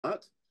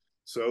not.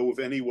 So, if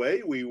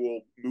anyway, we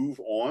will move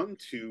on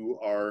to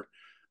our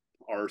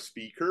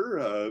speaker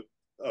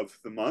of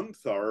the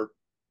month, our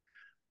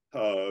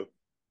uh,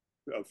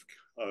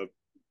 of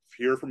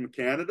here from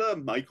Canada,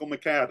 Micheal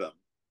McAdam.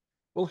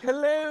 Well,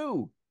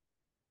 hello.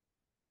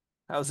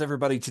 How's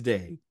everybody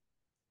today?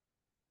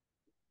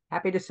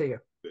 Happy to see you.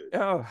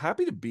 Oh,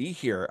 happy to be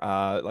here.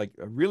 I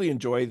really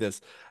enjoy this.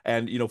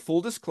 And,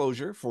 full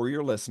disclosure for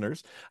your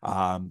listeners,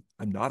 I'm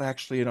not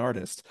actually an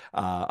artist.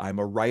 I'm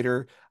a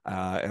writer,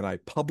 and I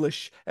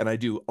publish, and I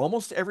do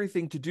almost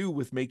everything to do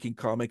with making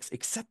comics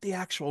except the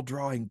actual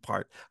drawing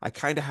part. I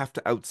kind of have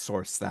to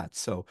outsource that.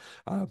 So,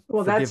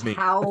 Well, that's forgive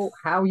me.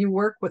 how you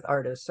work with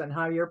artists and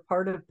how you're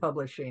part of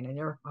publishing and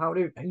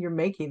you're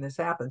making this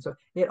happen. So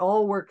it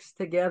all works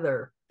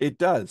together. It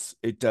does.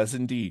 It does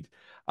indeed.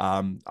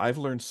 I've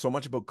learned so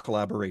much about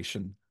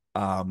collaboration,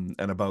 and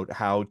about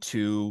how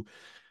to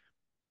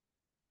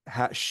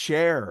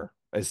share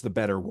is the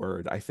better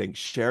word, I think.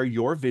 Share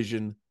your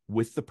vision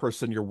with the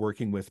person you're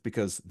working with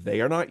because they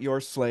are not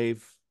your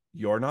slave.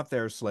 You're not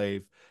their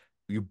slave.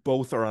 You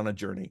both are on a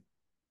journey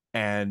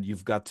and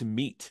you've got to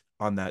meet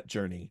on that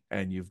journey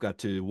and you've got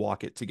to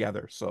walk it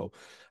together. So,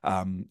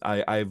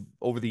 I've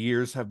over the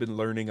years have been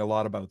learning a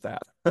lot about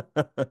that.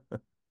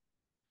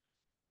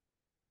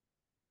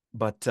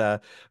 But a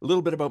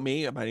little bit about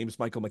me. My name is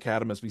Micheal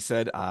McAdam. As we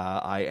said,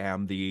 I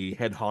am the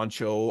head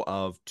honcho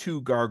of Two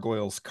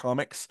Gargoyles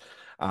Comics,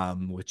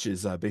 which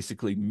is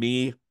basically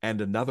me and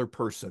another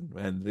person.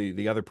 And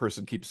the other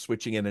person keeps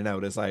switching in and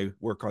out as I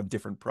work on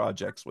different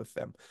projects with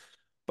them,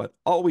 but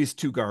always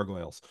Two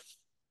Gargoyles.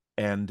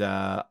 And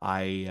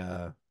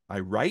I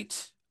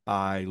write,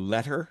 I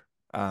letter,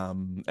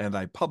 and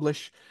I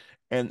publish.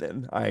 And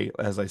then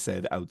as I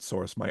said,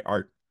 outsource my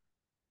art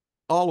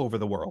all over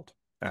the world,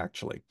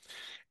 actually.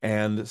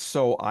 And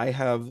so I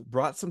have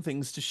brought some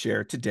things to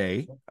share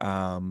today.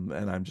 And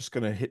I'm just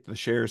going to hit the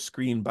share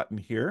screen button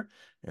here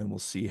and we'll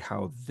see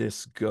how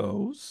this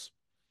goes.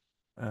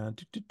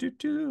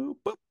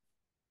 Boop.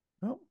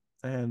 Oh,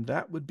 and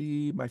that would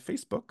be my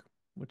Facebook,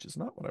 which is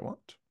not what I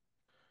want.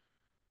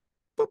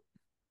 Boop.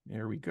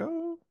 There we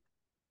go.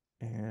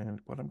 And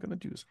what I'm going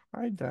to do is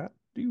hide that.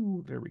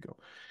 There we go.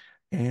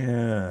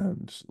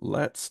 And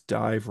let's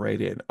dive right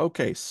in.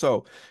 Okay,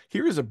 so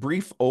here is a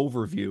brief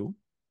overview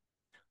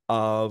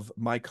of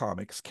my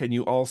comics. Can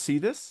you all see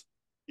this?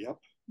 Yep.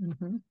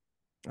 Mm-hmm.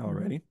 Mm-hmm.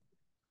 Alrighty.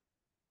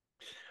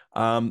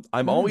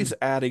 I'm always Mm.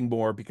 adding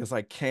more because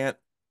I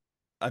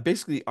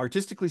basically,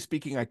 artistically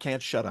speaking, I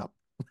can't shut up.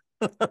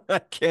 I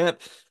can't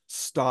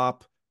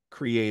stop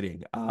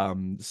creating.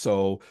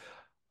 So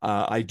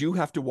I do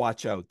have to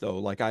watch out though.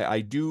 Like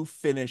I do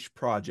finish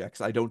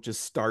projects. I don't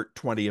just start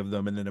 20 of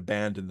them and then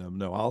abandon them.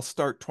 No, I'll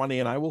start 20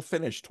 and I will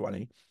finish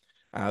 20.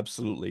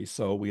 Absolutely.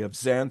 So we have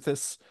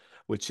Xanthus,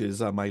 which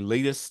is my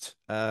latest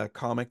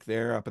comic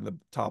there up in the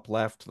top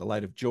left, The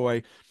Light of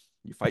Joy.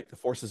 You fight the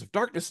forces of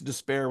darkness and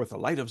despair with the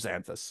light of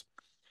Xanthus.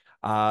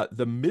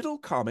 The middle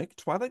comic,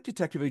 Twilight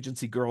Detective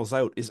Agency Girls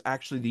Out, is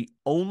actually the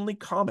only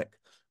comic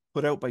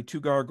put out by Two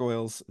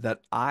Gargoyles that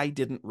I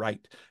didn't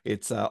write.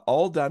 It's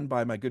all done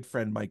by my good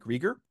friend Mike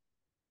Rieger.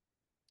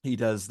 He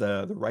does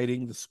the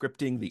writing, the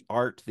scripting, the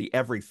art, the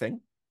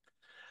everything.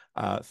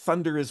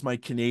 Thunder is my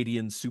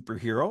Canadian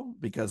superhero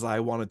because I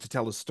wanted to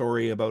tell a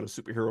story about a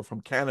superhero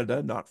from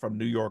Canada, not from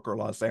New York or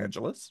Los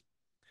Angeles.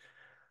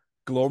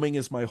 Gloaming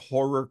is my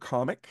horror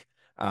comic,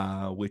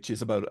 which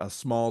is about a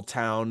small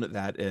town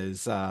that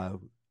is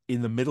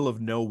in the middle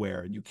of nowhere,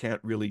 and you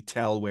can't really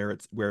tell where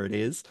it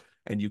is,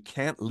 and you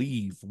can't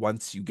leave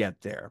once you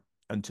get there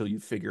until you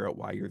figure out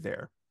why you're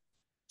there.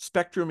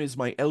 Spectrum is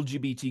my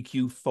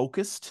LGBTQ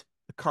focused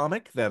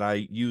comic that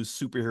I use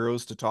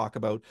superheroes to talk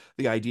about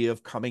the idea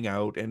of coming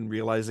out and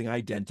realizing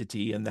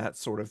identity and that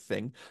sort of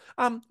thing.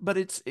 But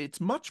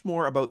it's much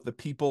more about the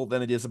people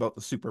than it is about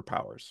the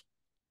superpowers.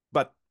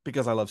 But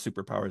because I love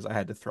superpowers, I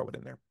had to throw it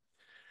in there.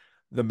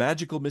 The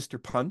Magical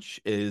Mr. Punch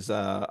is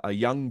a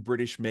young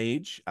British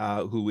mage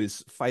who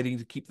is fighting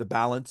to keep the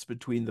balance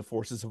between the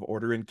forces of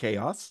order and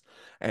chaos.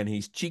 And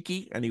he's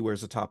cheeky and he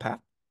wears a top hat.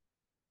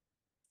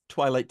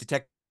 Twilight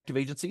Detective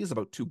Agency is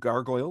about two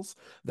gargoyles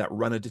that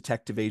run a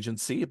detective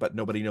agency, but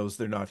nobody knows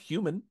they're not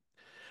human.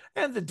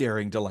 And the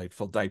daring,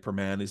 delightful Diaper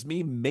Man is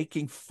me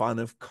making fun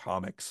of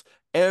comics.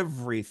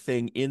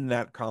 Everything in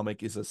that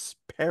comic is a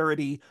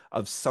parody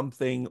of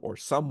something or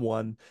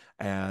someone,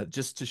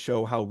 just to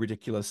show how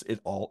ridiculous it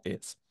all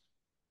is.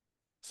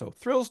 So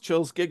thrills,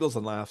 chills, giggles,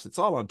 and laughs. It's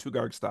all on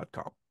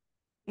twogargs.com.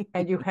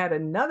 And you had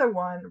another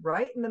one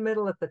right in the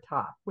middle at the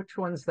top. Which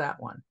one's that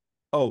one?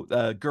 Oh,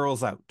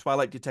 Girls Out.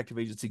 Twilight Detective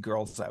Agency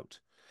Girls Out.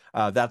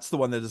 That's the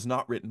one that is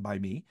not written by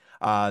me.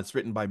 It's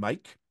written by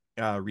Mike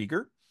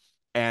Rieger,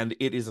 and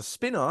it is a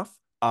spin-off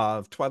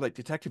of Twilight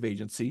Detective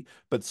Agency,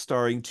 but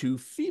starring two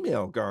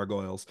female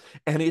gargoyles.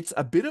 And it's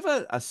a bit of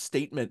a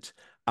statement.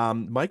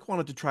 Mike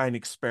wanted to try an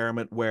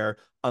experiment where,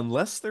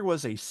 unless there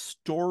was a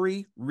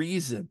story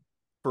reason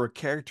for a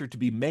character to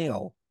be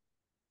male,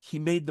 he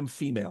made them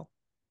female.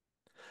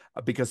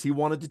 because he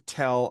wanted to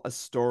tell a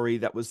story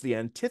that was the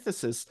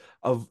antithesis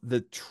of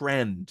the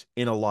trend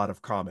in a lot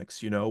of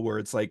comics, where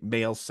it's like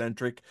male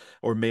centric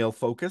or male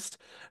focused.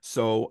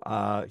 So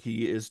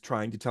he is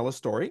trying to tell a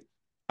story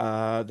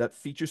that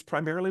features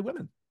primarily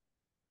women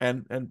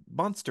and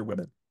monster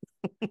women.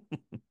 I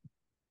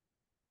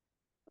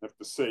have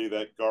to say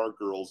that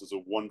Gargoyles is a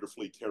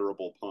wonderfully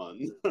terrible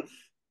pun.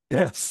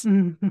 Yes.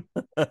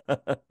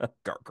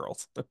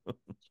 Gargoyles.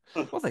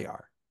 Well, they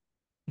are.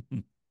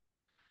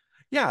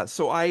 Yeah,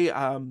 so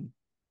I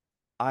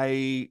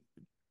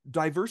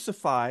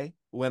diversify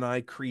when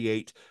I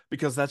create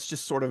because that's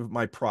just sort of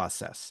my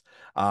process.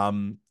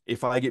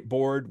 If I get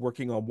bored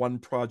working on one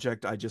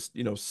project, I just,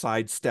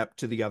 sidestep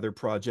to the other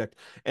project,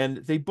 and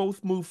they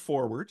both move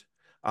forward.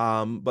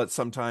 But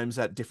sometimes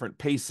at different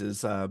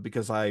paces,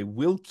 because I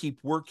will keep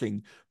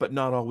working, but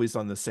not always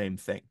on the same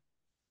thing.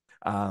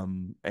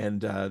 And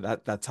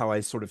that's how I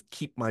sort of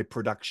keep my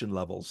production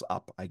levels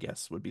up, I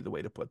guess would be the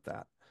way to put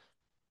that.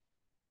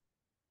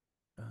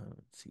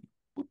 Let's see.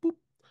 Boop, boop.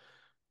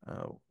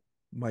 Uh,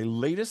 my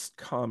latest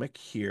comic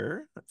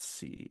here. Let's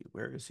see.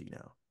 Where is he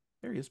now?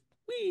 There he is.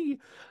 Whee!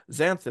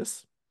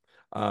 Xanthus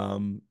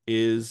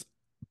is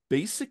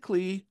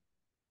basically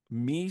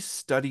me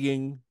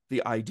studying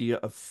the idea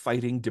of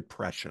fighting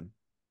depression.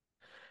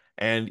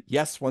 And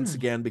yes, once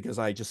again, because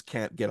I just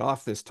can't get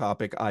off this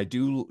topic, I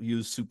do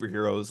use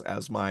superheroes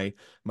as my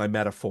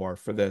metaphor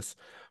for this.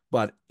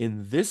 But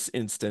in this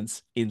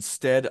instance,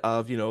 instead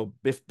of,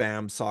 biff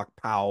bam sock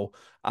pow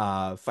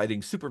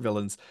fighting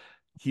supervillains,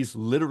 he's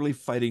literally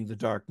fighting the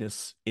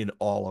darkness in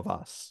all of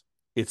us.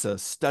 It's a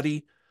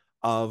study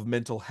of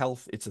mental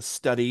health. It's a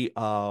study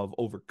of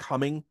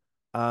overcoming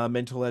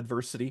mental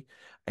adversity.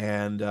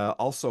 And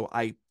also,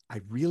 I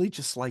really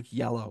just like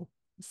yellow.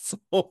 So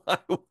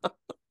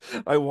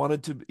I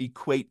wanted to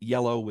equate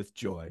yellow with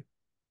joy.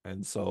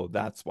 And so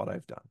that's what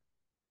I've done.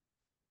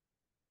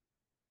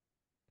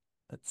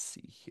 Let's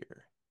see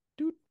here.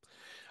 Dude.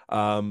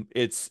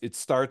 It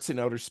starts in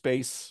outer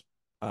space.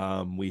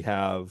 We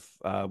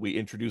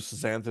introduce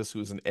Xanthus,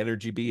 who's an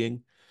energy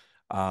being.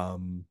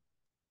 Um,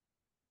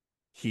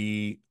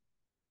 he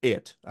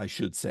I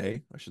should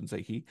say, I shouldn't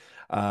say he,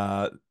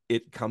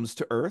 it comes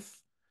to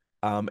Earth,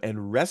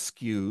 and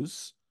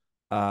rescues,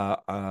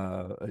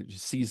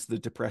 sees the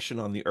depression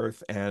on the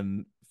Earth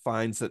and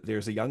finds that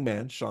there's a young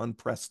man, Sean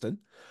Preston,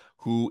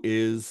 who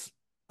is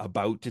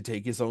about to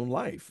take his own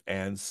life.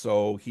 And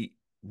so he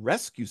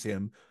rescues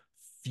him,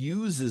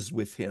 fuses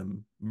with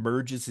him,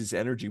 merges his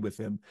energy with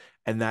him,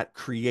 and that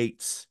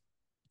creates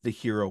the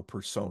hero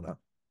persona.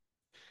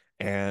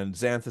 And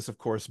Xanthus, of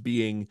course,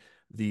 being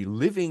the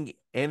living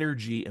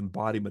energy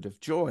embodiment of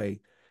joy,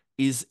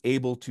 is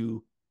able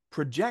to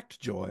project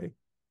joy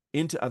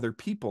into other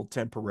people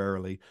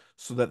temporarily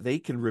so that they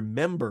can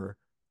remember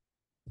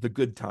the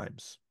good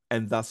times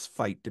and thus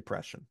fight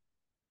depression.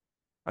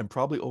 I'm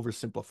probably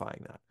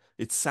oversimplifying that.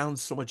 It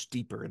sounds so much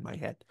deeper in my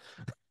head.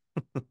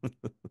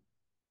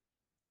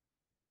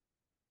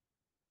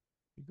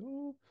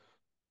 Go.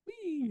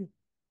 Whee!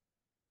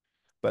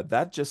 But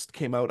that just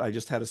came out. I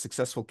just had a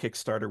successful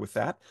Kickstarter with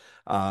that.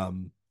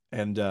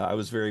 And I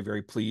was very,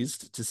 very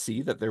pleased to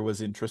see that there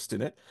was interest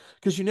in it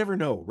because you never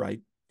know,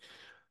 right?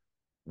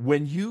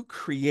 When you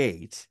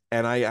create,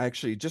 and I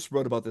actually just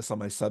wrote about this on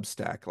my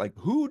Substack, like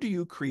who do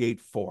you create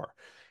for?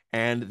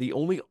 And the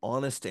only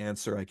honest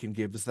answer I can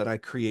give is that I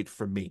create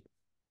for me,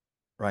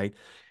 right?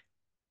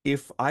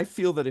 If I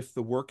feel that if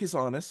the work is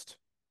honest,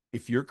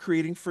 if you're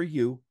creating for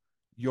you,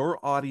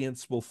 your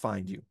audience will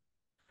find you.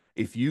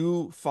 If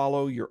you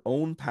follow your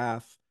own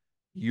path,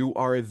 you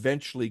are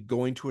eventually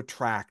going to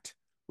attract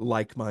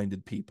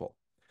like-minded people.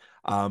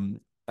 One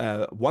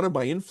of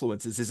my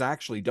influences is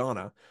actually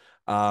Donna.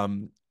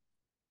 Um,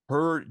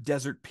 her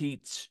Desert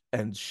Peach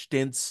and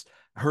Stints,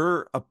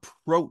 her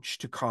approach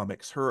to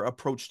comics, her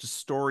approach to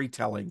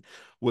storytelling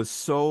was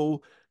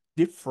so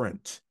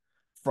different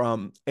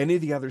from any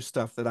of the other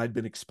stuff that I'd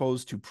been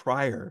exposed to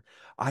prior.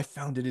 I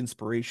found it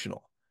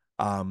inspirational.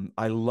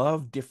 I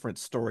love different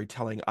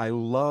storytelling. I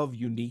love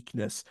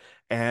uniqueness.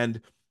 And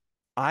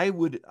I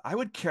would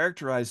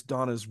characterize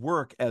Donna's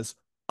work as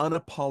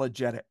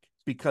unapologetic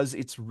because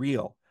it's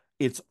real,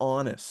 it's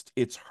honest,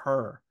 it's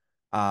her.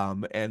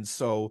 And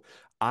so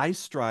I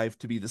strive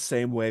to be the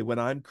same way when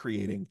I'm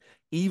creating,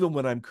 even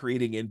when I'm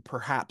creating in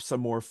perhaps a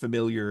more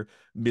familiar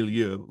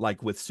milieu,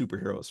 like with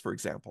superheroes, for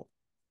example.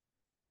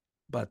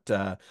 But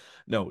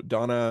no,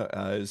 Donna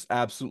is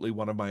absolutely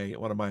one of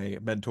my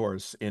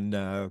mentors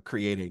in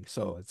creating.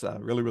 So it's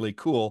really really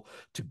cool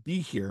to be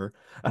here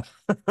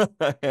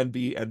and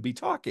be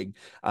talking,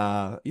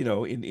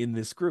 in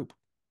this group.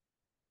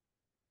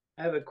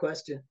 I have a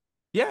question.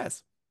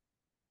 Yes,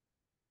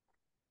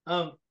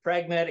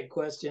 Pragmatic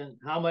question.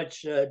 How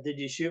much did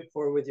you shoot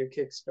for with your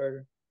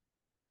Kickstarter?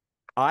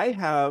 I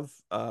have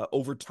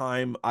over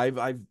time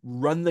I've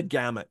run the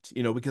gamut,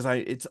 because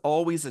it's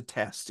always a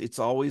test. It's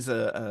always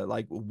a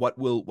like what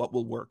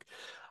will work.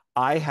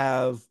 I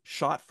have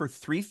shot for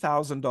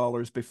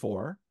 $3,000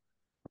 before,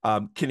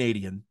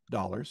 Canadian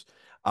dollars.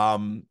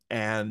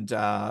 And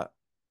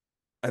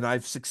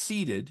I've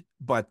succeeded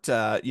but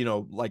you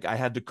know, like I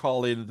had to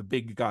call in the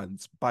big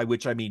guns, by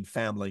which I mean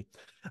family,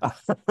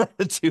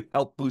 to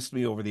help boost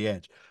me over the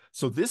edge.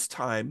 So this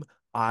time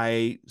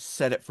I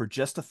set it for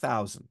just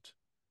 1,000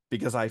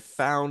 because I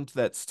found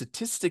that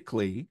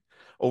statistically,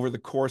 over the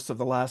course of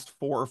the last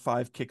 4 or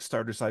 5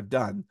 Kickstarters I've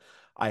done,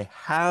 I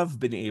have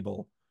been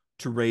able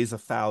to raise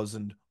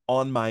 1,000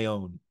 on my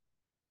own.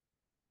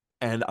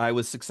 And I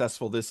was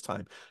successful this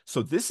time.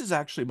 So this is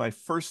actually my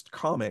first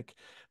comic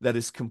that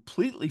is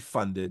completely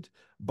funded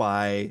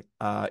by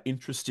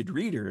interested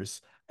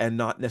readers and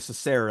not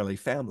necessarily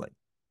family.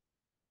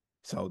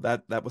 So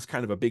that was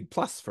kind of a big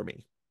plus for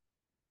me.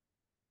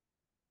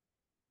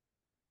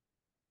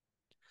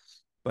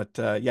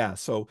 But yeah,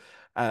 so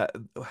uh,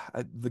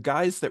 the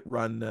guys that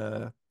run,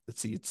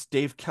 let's see, it's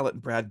Dave Kellett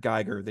and Brad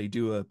Geiger. They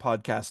do a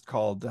podcast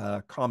called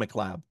Comic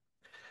Lab,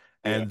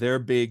 Yeah. and their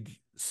big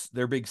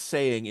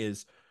saying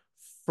is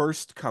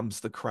first comes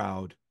the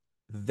crowd,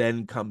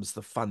 then comes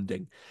the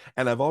funding.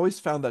 And I've always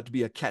found that to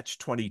be a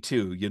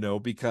catch-22, you know,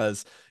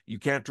 because you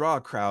can't draw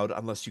a crowd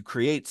unless you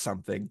create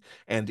something.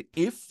 And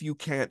if you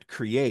can't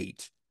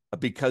create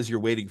because you're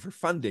waiting for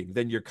funding,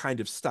 then you're kind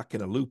of stuck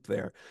in a loop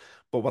there.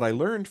 But what I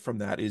learned from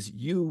that is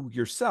you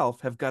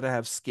yourself have got to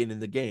have skin in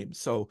the game.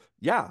 So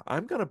yeah,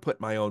 I'm going to put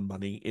my own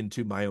money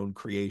into my own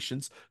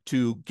creations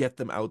to get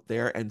them out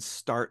there and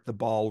start the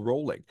ball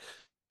rolling.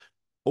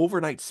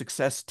 Overnight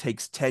success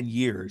takes 10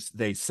 years,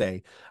 they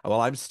say. Well,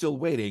 I'm still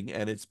waiting,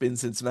 and it's been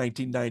since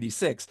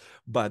 1996,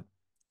 but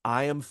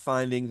I am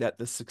finding that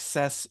the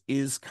success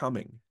is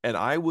coming. And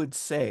I would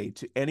say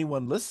to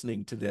anyone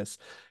listening to this,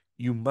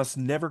 you must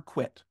never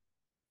quit.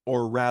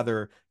 Or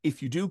rather,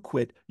 if you do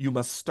quit, you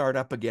must start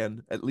up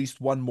again at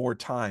least one more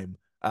time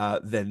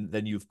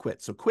than you've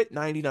quit. So quit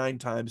 99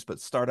 times, but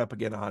start up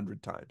again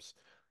 100 times.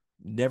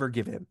 Never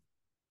give in.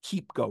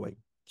 Keep going.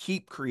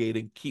 Keep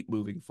creating. Keep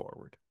moving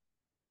forward.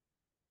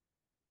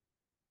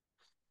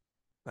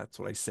 That's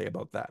what I say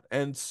about that.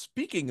 And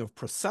speaking of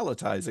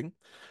proselytizing,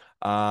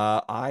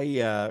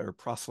 or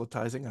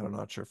proselytizing, I'm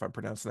not sure if I'm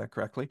pronouncing that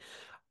correctly.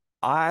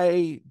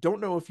 I don't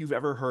know if you've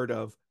ever heard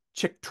of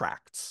chick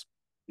tracts,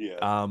 Yes.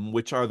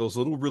 which are those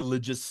little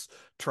religious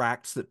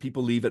tracts that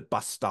people leave at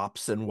bus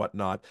stops and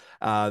whatnot.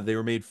 They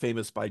were made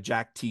famous by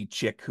Jack T.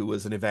 Chick, who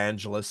was an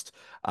evangelist,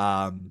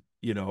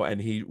 you know,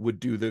 and he would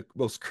do the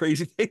most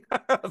crazy thing.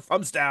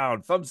 Thumbs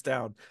down, thumbs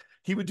down.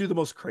 He would do the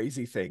most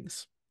crazy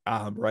things,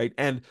 right?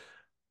 And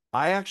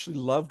I actually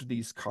loved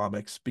these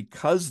comics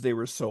because they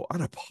were so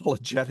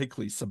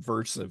unapologetically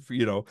subversive,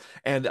 you know,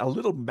 and a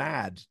little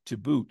mad to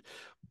boot.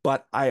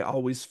 But I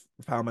always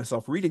found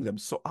myself reading them.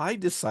 So I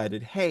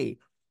decided, hey,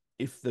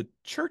 if the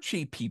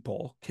churchy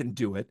people can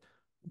do it,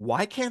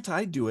 why can't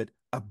I do it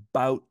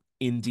about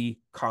indie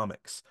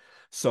comics?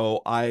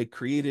 So I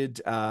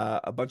created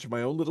a bunch of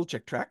my own little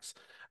chick tracts.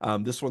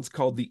 This one's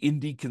called The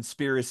Indie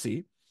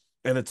Conspiracy,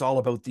 and it's all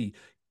about the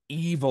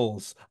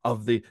evils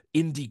of the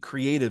indie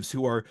creatives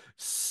who are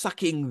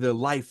sucking the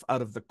life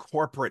out of the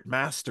corporate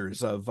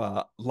masters of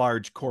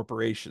large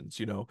corporations,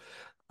 you know.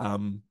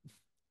 Um,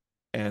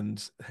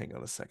 and hang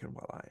on a second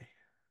while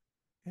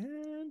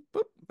and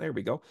boop, there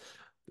we go.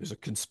 There's a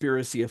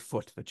conspiracy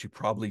afoot that you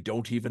probably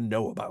don't even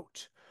know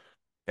about.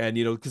 And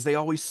you know, because they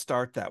always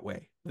start that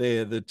way.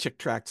 The chick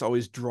tracts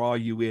always draw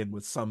you in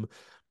with some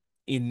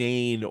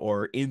inane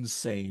or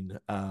insane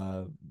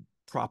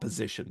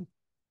proposition.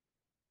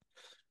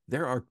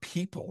 There are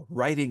people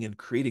writing and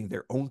creating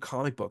their own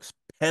comic books,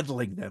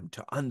 peddling them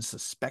to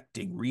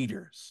unsuspecting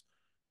readers.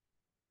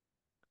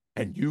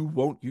 And you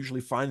won't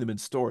usually find them in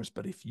stores,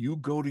 but if you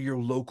go to your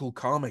local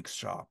comics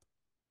shop,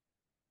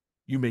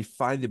 you may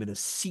find them in a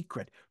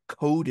secret,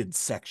 coded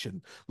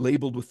section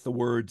labeled with the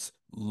words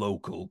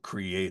local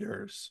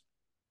creators.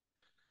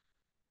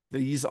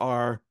 These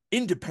are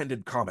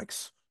independent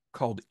comics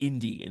called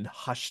indie in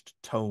hushed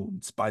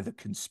tones by the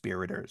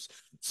conspirators.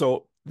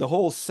 So the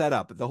whole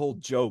setup, the whole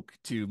joke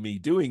to me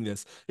doing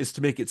this is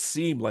to make it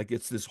seem like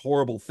it's this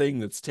horrible thing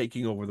that's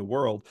taking over the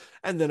world.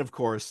 And then, of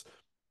course,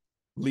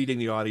 leading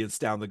the audience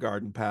down the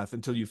garden path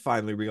until you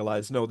finally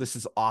realize, no, this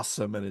is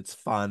awesome and it's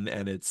fun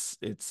and it's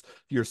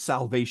your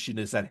salvation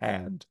is at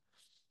hand.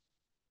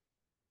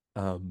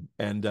 And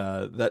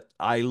that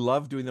I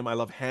love doing them. I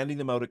love handing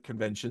them out at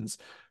conventions.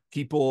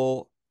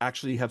 People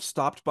actually have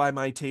stopped by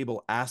my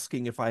table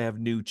asking if I have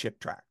new chick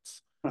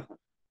tracts.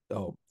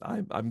 So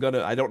I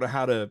don't know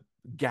how to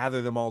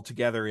gather them all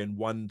together in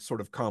one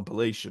sort of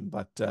compilation,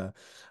 but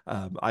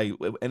I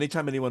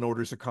anytime anyone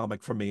orders a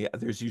comic from me,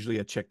 there's usually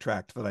a chick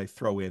tract that I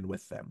throw in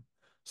with them.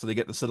 So they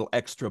get this little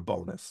extra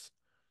bonus.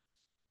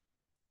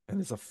 And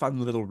it's a fun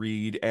little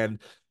read. And,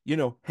 you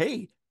know,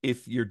 hey,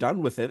 if you're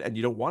done with it and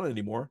you don't want it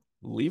anymore,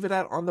 leave it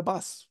out on the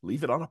bus,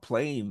 leave it on a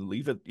plane,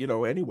 leave it, you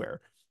know,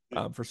 anywhere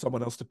for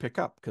someone else to pick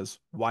up. Because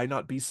why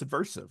not be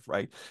subversive,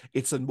 right?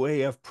 It's a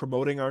way of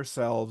promoting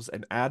ourselves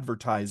and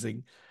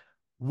advertising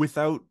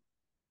without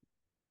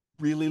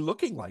really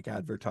looking like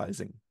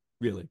advertising,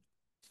 really.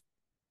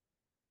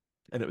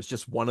 And it was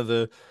just one of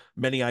the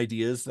many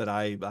ideas that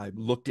I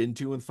looked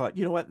into and thought,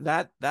 you know what,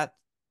 that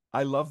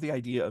I love the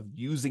idea of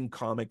using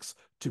comics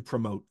to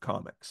promote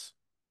comics.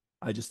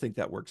 I just think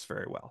that works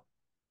very well.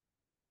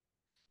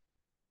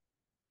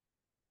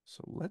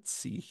 So let's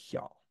see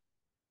here.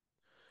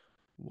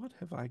 What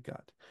have I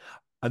got?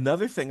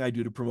 Another thing I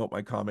do to promote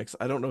my comics,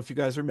 I don't know if you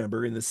guys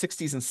remember, in the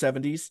 60s and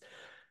 70s,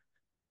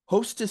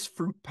 Hostess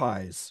fruit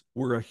pies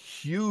were a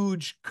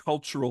huge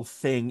cultural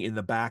thing in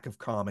the back of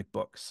comic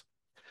books.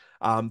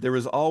 There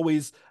was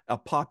always a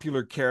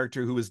popular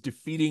character who was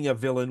defeating a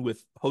villain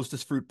with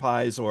Hostess fruit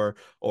pies or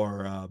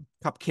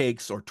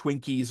cupcakes or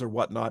Twinkies or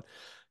whatnot.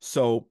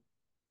 So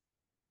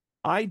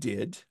I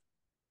did.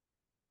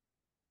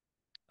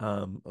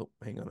 Oh,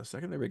 hang on a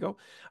second. There we go.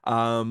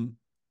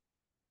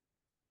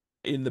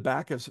 In the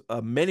back of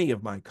many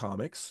of my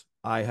comics,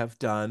 I have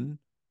done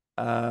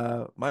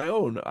my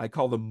own. I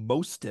call them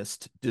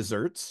Mostest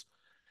desserts.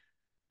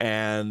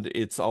 And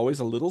it's always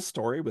a little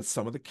story with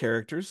some of the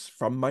characters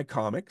from my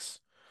comics.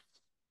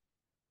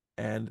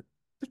 And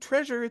the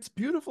treasure, it's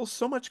beautiful,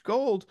 so much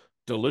gold.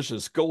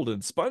 Delicious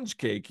golden sponge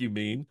cake, you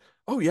mean?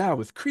 Oh, yeah,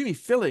 with creamy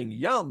filling.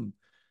 Yum.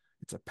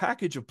 It's a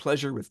package of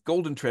pleasure with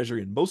golden treasure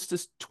in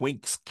Mostest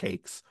Twinks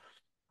cakes.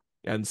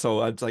 And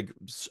so it's like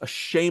a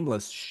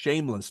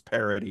shameless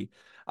parody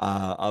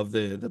of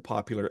the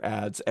popular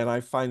ads. And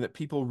I find that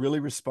people really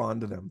respond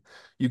to them.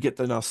 You get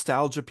the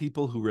nostalgia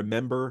people who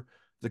remember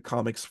the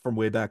comics from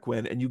way back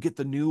when, and you get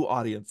the new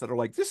audience that are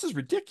like, this is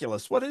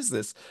ridiculous. What is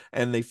this?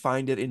 And they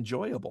find it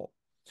enjoyable.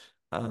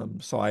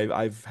 So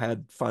I've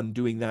had fun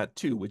doing that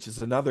too, which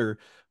is another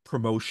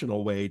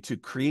promotional way to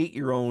create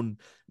your own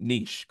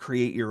niche,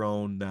 create your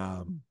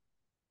own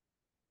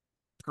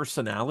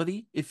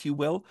personality, if you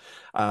will.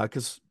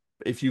 Because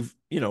if you've,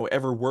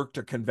 ever worked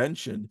a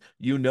convention,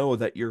 you know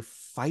that you're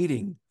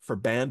fighting for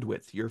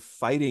bandwidth. You're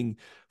fighting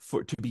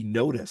for to be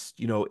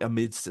noticed,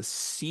 amidst a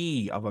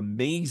sea of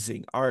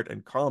amazing art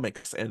and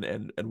comics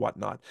and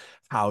whatnot.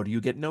 How do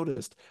you get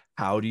noticed?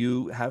 How do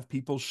you have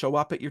people show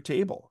up at your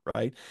table,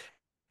 right?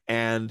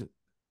 And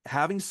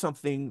having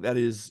something that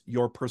is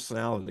your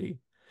personality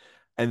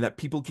and that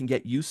people can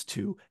get used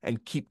to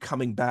and keep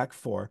coming back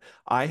for,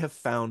 I have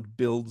found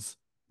builds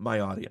my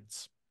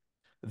audience.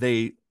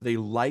 They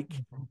like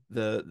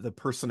the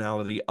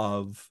personality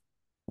of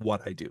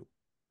what I do,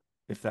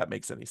 if that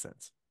makes any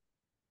sense.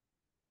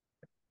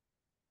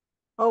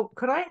 Oh,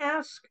 could I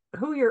ask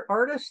who your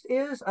artist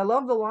is? I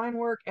love the line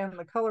work and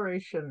the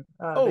coloration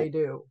they Oh,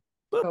 do.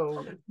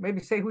 So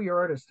maybe say who your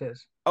artist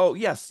is. oh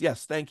yes,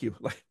 thank you.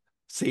 Like,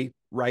 see,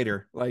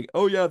 writer, like,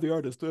 oh yeah, the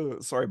artist.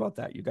 Sorry about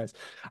that, you guys.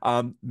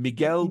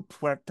 Miguel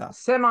Puerta.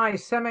 Semi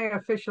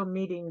official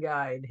meeting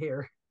guide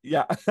here.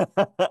 Yeah.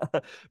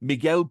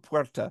 Miguel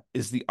Puerta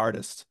is the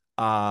artist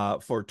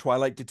for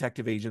Twilight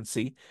Detective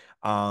Agency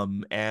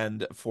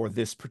and for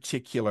this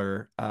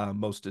particular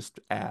Mostest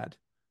ad.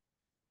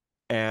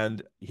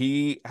 And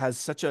he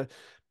has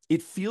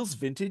it feels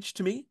vintage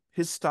to me,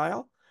 his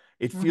style.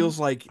 It Mhm. feels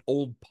like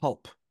old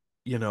pulp,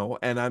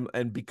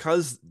 and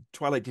because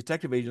Twilight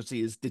Detective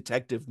Agency is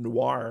detective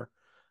noir,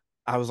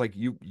 I was like,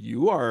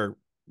 you are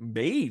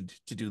made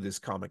to do this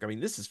comic. I mean,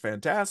 this is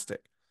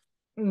fantastic.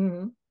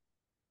 Mhm.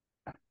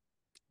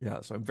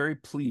 Yeah, so I'm very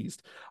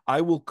pleased. I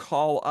will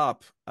call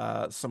up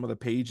some of the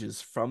pages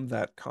from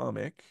that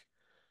comic.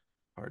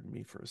 Pardon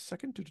me for a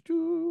second.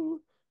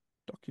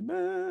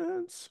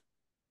 Documents.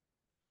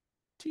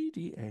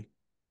 TDA.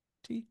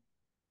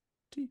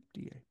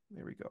 TDA.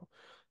 There we go.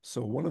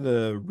 So one of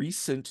the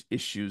recent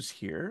issues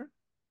here.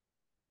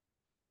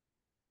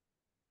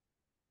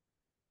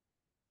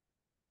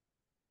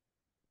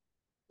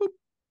 Boop.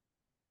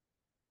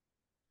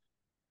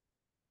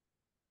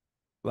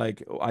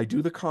 Like, I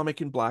do the comic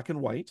in black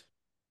and white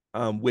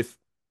with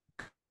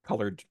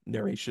colored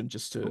narration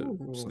just so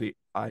Ooh. the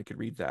I could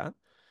read that.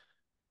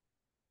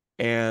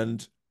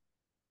 And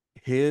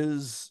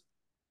his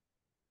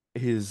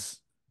his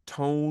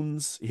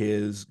tones,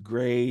 his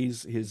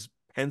grays, his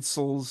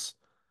pencils,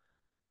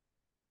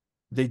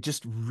 they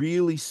just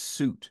really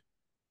suit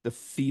the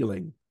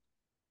feeling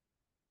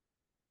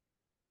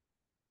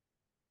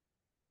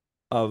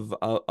of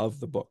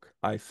the book,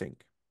 I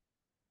think.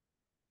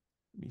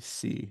 Let me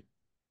see.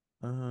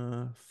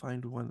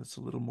 Find one that's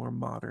a little more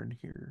modern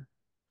here.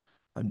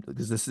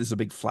 Because this is a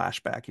big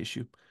flashback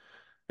issue.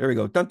 There we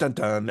go. Dun dun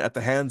dun. At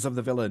the hands of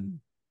the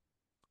villain.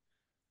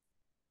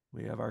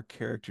 We have our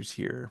characters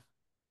here.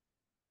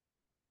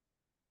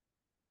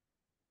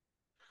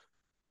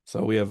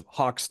 So we have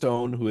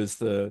Hawkstone, who is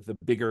the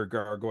bigger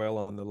gargoyle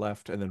on the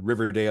left, and then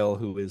Riverdale,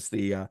 who is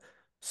the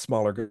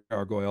smaller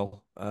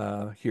gargoyle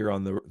here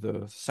on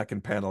the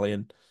second panel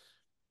in.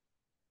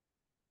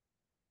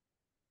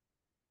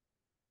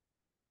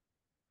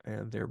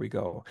 And there we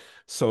go.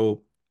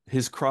 So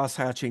his cross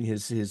hatching,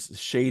 his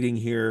shading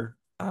here,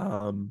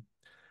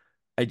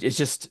 it's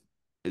just,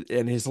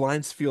 and his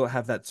lines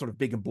have that sort of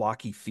big and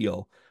blocky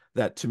feel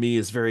that to me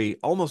is very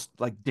almost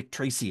like Dick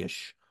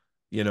Tracy-ish.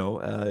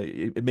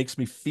 It makes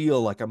me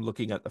feel like I'm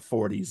looking at the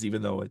 40s,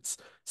 even though it's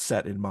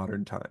set in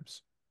modern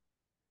times.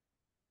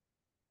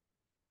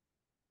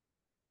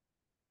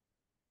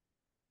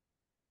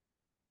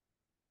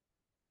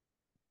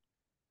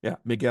 Yeah,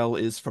 Miguel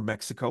is from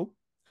Mexico.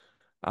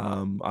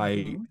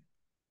 I Mhm.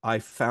 I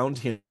found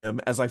him,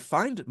 as I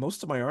find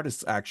most of my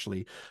artists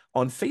actually,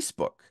 on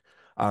Facebook.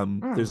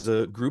 Mm. There's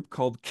a group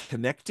called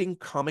Connecting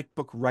Comic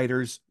Book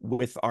Writers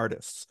with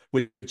Artists,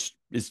 which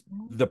is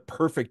the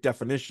perfect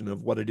definition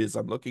of what it is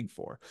I'm looking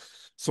for.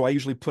 So I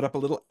usually put up a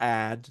little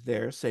ad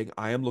there saying,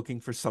 I am looking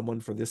for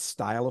someone for this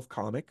style of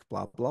comic,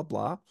 blah, blah,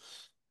 blah.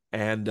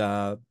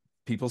 And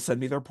people send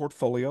me their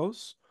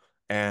portfolios.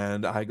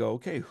 And I go,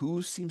 okay,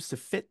 who seems to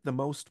fit the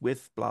most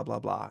with blah, blah,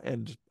 blah.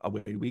 And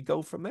away we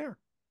go from there.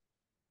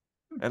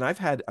 And I've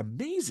had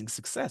amazing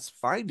success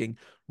finding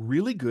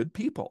really good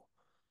people.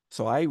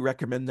 So I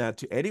recommend that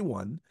to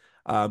anyone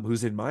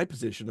who's in my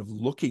position of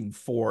looking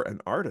for an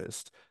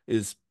artist.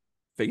 Is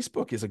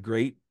Facebook is a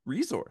great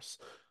resource.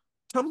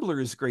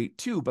 Tumblr is great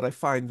too, but I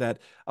find that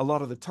a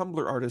lot of the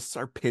Tumblr artists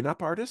are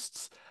pinup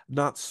artists,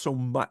 not so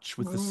much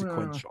with the Oh, no.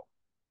 sequential.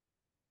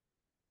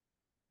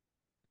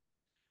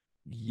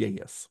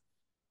 Yes.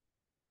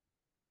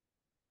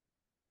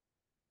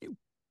 There you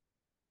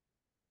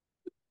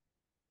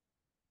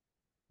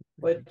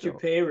What's your go.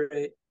 pay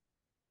rate?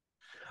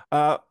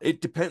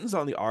 It depends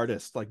on the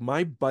artist. Like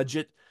my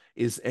budget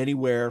is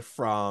anywhere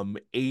from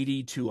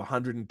 80 to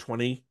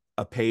 120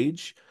 a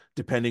page,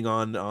 depending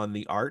on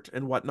the art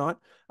and whatnot.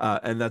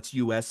 And that's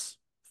US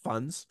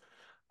funds.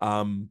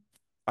 Um,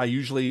 we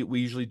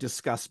usually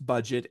discuss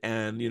budget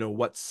and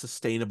what's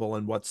sustainable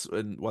and what's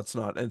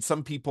not. And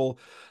some people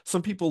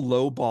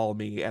lowball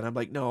me, and I'm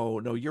like, no,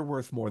 no, you're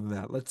worth more than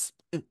that. Let's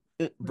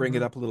bring it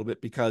Mhm. up a little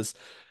bit because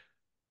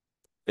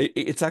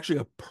it's actually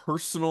a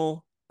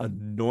personal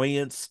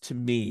annoyance to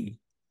me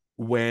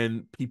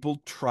when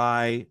people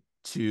try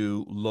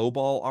to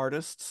lowball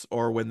artists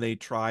or when they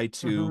try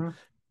to Mhm.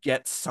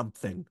 get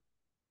something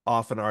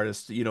off an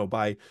artist,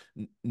 by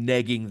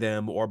negging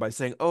them or by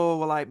saying, "Oh,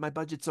 well, my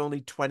budget's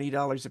only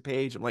 $20 a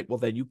page." I'm like, "Well,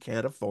 then you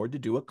can't afford to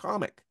do a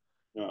comic."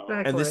 No.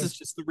 And this Exactly. is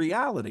just the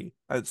reality.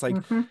 It's like,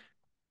 Mhm.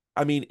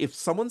 I mean, if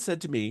someone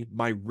said to me,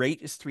 my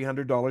rate is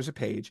 $300 a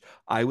page,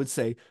 I would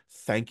say,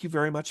 thank you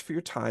very much for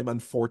your time.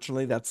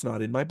 Unfortunately, that's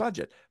not in my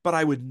budget. But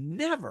I would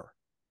never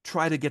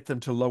try to get them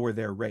to lower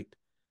their rate.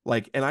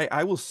 Like, and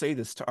I will say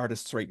this to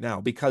artists right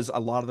now because a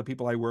lot of the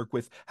people I work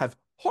with have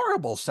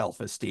horrible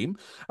self-esteem.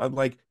 I'm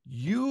like,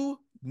 you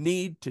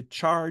need to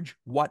charge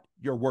what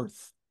you're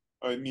worth.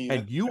 I mean,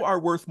 And you are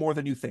worth more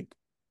than you think.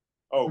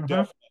 oh, Mhm.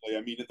 definitely.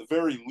 I mean, at the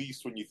very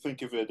least, when you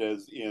think of it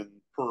as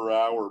in per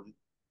hour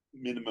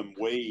minimum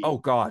wage, Oh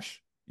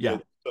gosh. Yeah.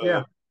 it,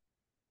 Yeah.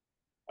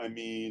 I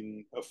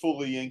mean, a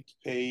fully inked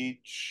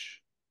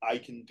page I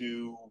can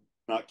do,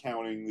 not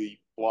counting the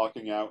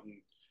blocking out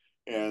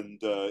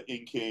and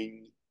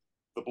inking.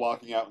 The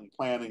blocking out and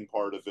planning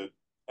part of it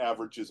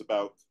averages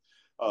about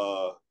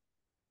uh,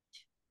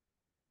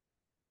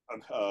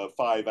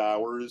 5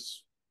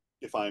 hours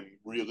if I'm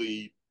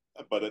really.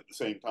 But at the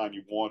same time,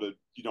 you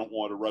don't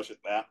want to rush it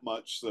that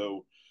much.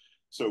 So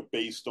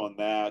based on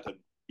that, a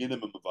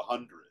minimum of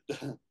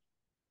 100.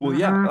 Well,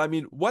 yeah. Mhm. I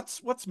mean,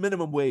 what's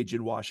minimum wage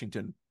in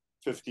Washington?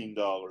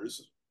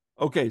 $15.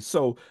 Okay,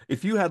 so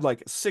if you had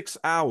like 6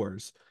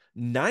 hours,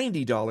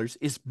 $90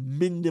 is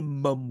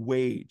minimum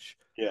wage.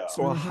 Yeah.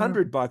 So a Mhm.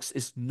 hundred bucks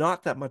is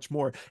not that much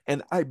more.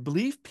 And I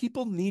believe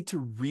people need to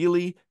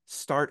really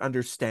start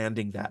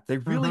understanding that. They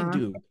really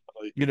Mhm.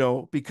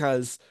 do,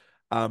 because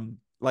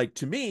like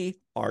to me,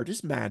 art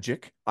is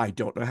magic. I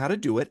don't know how to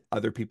do it.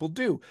 Other people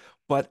do.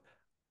 But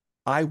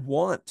I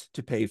want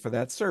to pay for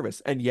that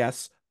service. And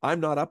yes, I'm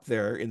not up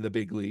there in the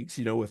big leagues,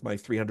 with my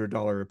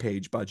 $300 a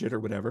page budget or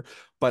whatever,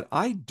 but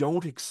I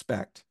don't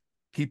expect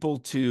people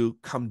to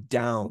come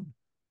down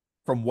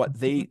from what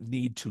they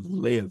need to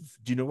live.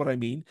 Do you know what I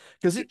mean?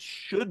 Because it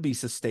should be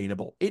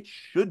sustainable. It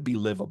should be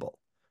livable.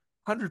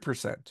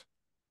 100%.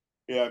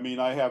 Yeah, I mean,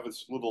 I have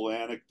this little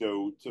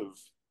anecdote of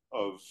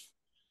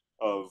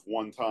of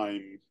one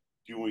time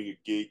doing a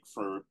gig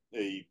for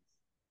a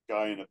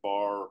guy in a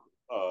bar,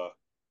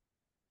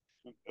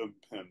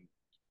 and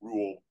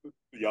rule.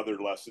 The other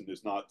lesson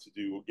is not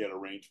to get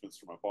arrangements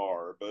from a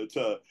bar,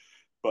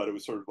 but it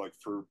was sort of like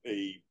for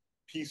a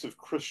piece of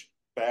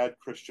bad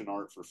Christian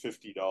art for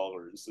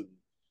 $50,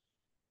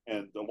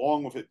 and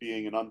along with it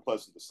being an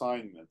unpleasant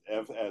assignment,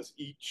 as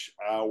each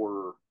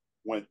hour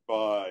went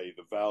by,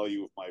 the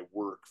value of my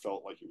work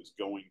felt like it was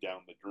going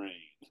down the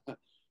drain.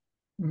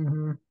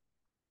 Mhm.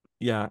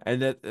 Yeah,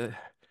 and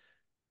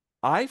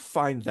I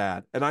find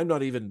that, and I'm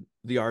not even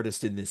the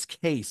artist in this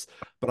case,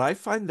 but I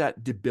find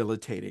that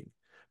debilitating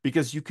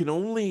because you can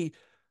only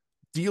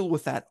deal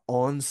with that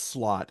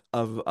onslaught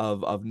of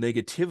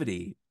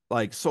negativity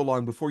like so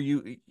long before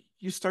you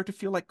start to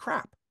feel like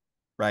crap,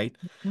 right?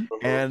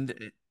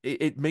 And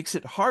it makes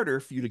it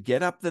harder for you to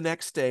get up the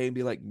next day and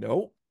be like,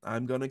 no,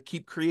 I'm going to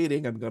keep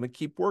creating, I'm going to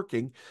keep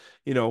working,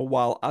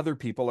 while other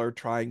people are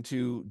trying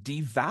to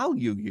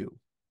devalue you,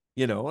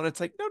 and it's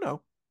like, no,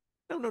 no,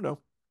 no, no, no.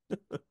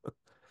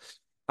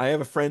 I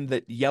have a friend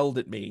that yelled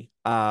at me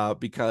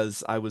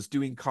because I was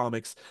doing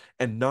comics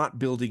and not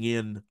building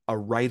in a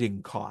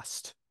writing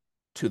cost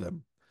to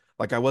them.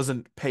 Like I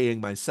wasn't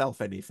paying myself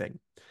anything.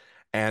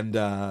 And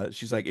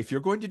she's like, if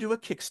you're going to do a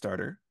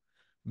Kickstarter,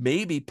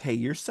 maybe pay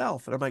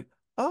yourself. And I'm like,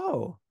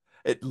 Oh,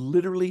 it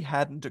literally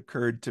hadn't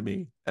occurred to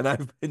me. And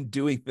I've been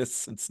doing this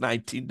since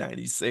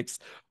 1996.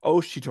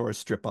 Oh, she tore a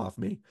strip off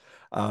me.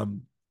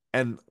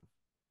 And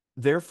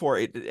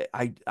therefore,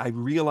 I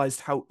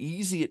realized how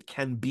easy it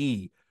can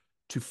be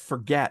to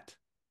forget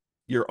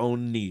your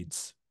own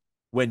needs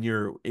when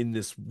you're in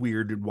this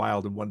weird and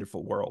wild and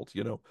wonderful world,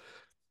 you know.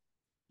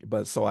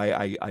 But so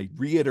I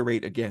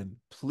reiterate again,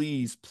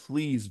 please,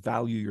 please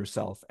value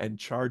yourself and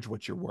charge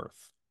what you're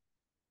worth.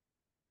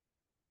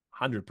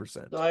 So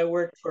 100%. I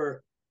worked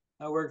for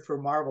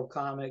Marvel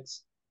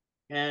Comics,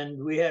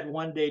 and we had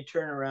 1 day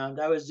turnaround.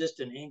 I was just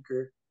an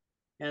inker,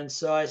 and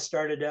so I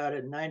started out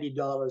at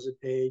 $90 a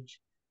page,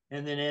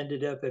 and then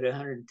ended up at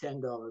 $110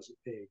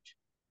 a page.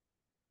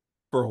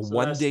 For a So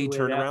one that's day the way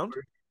that turnaround?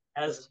 worked.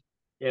 As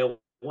yeah,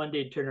 1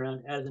 day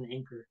turnaround as an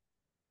inker.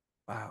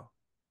 Wow.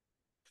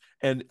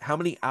 And how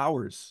many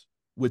hours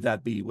would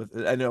that be?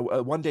 With I know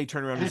a 1 day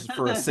turnaround is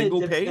for a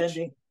single page.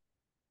 Depending,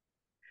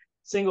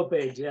 single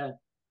page, yeah.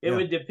 It Yeah.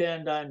 would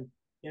depend on,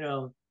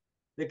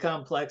 the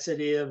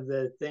complexity of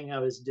the thing I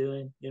was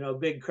doing.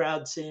 Big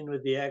crowd scene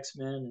with the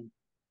X-Men, and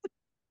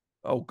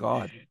Oh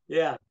God.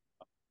 yeah,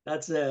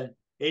 that's 8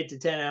 to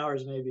 10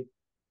 hours maybe.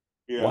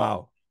 Yeah.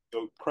 Wow.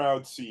 So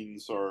crowd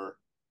scenes are,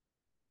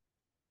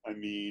 I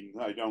mean,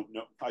 I don't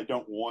know. I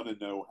don't want to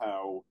know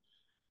how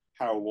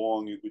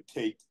long it would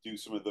take to do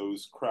some of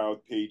those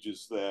crowd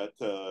pages that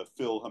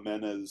Phil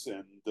Jimenez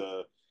and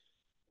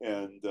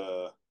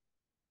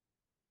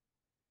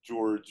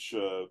George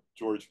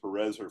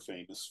Perez are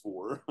famous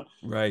for.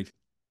 Right.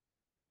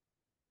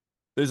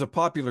 There's a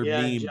popular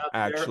Yeah, meme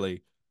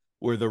actually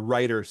where the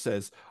writer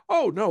says,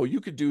 "Oh no, you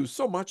could do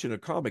so much in a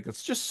comic.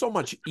 It's just so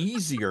much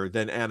easier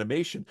than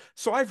animation.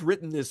 So I've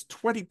written this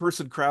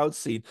 20-person crowd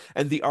scene,"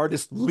 and the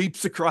artist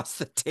leaps across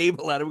the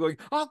table at him going,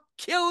 "I'll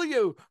kill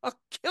you. I'll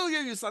kill you,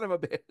 you son of a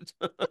bitch."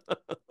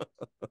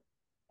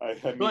 I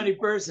mean,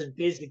 20-person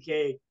piece of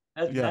cake.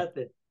 That's Yeah.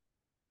 nothing.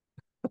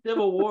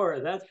 Civil War,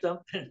 that's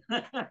something.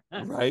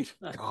 Right?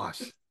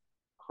 Gosh.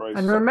 Christ.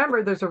 And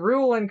remember, there's a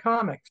rule in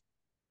comics,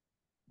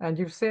 and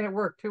you've seen it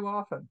work too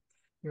often.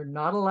 You're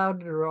not allowed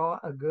to draw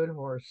a good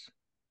horse.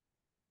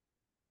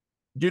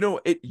 You know,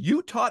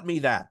 you taught me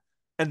that.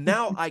 And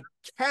now I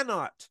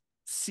cannot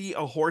see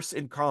a horse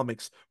in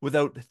comics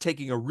without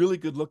taking a really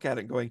good look at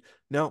it and going,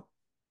 no,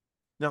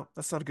 no,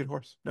 that's not a good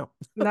horse. No.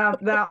 Now,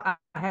 I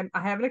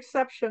have an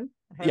exception.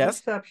 I have an Yes.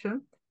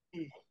 exception.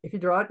 If you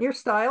draw it in your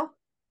style,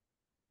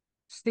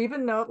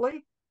 Stephen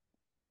Notley,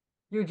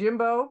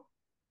 Yojimbo,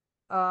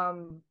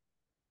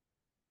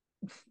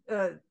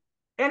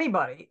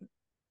 anybody,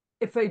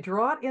 if they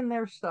draw it in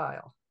their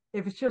style,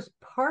 if it's just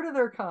part of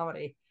their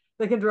comedy,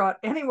 they can draw it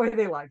any way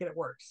they like and it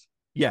works.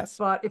 Yes.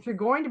 But if you're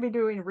going to be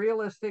doing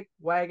realistic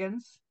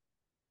wagons,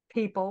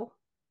 people,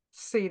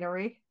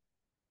 scenery,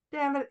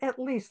 damn it, at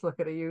least look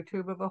at a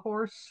YouTube of a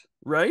horse.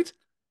 Right?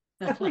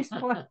 At least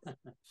one.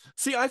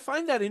 See, I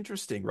find that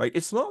interesting, right?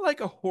 It's not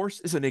like a horse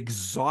is an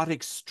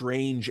exotic,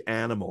 strange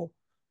animal,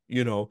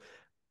 you know,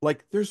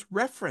 like there's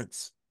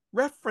references,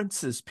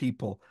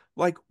 people.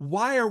 Like,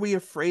 why are we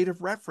afraid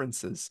of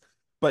references?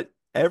 But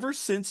ever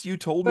since you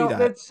told me Well,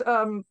 that, it's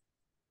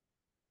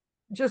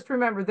just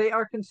remember they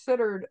are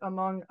considered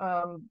among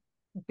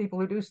people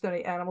who do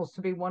study animals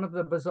to be one of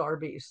the bizarre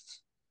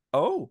beasts.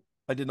 oh,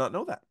 I did not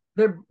know that.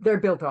 They're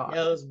built off.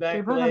 Yeah, those back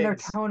They run on their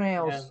legs.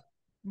 toenails.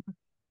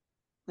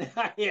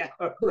 Yeah, yeah,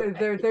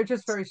 They're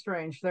just very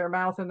strange. Their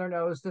mouth and their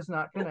nose does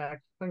not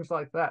connect, things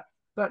like that.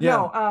 But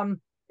Yeah. no,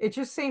 it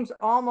just seems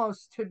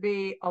almost to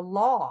be a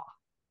law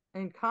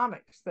in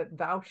comics that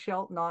thou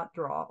shalt not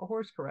draw a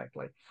horse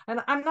correctly.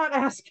 And I'm not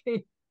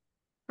asking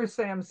for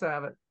Sam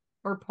Savitt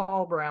or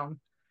Paul Brown.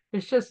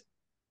 It's just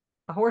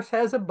a horse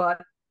has a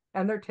butt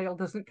and their tail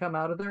doesn't come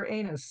out of their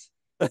anus.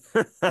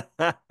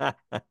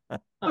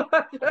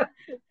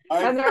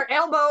 And their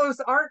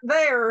elbows aren't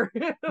there.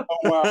 Oh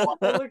wow!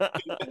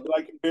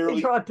 I can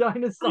barely draw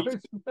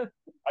dinosaurs.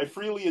 I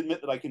freely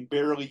admit that I can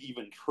barely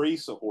even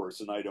trace a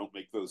horse, and I don't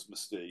make those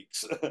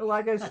mistakes.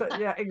 Like I said,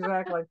 yeah,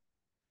 exactly.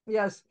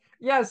 Yes,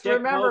 yes. Jack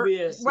Remember,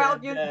 Mobius well,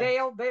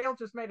 and, Dale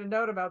just made a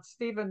note about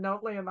Stephen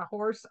Notley and the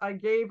horse. I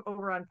gave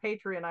over on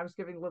Patreon. I was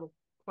giving little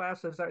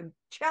classes,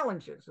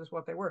 challenges is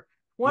what they were.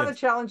 One of Yes. the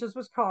challenges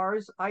was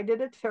cars. I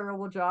did a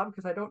terrible job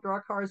because I don't draw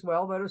cars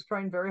well, but I was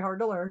trying very hard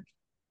to learn.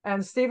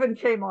 And Stephen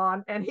came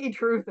on and he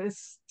drew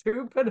this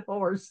stupid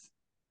horse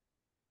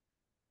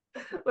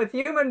with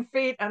human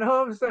feet and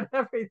hooves and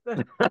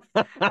everything.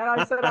 And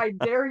I said, I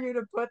dare you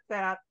to put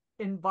that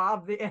in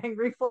Bob the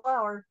Angry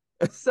Flower.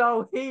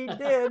 So he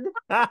did.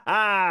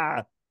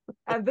 And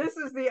this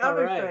is the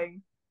other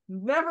thing.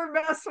 Never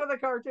mess with a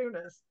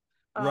cartoonist.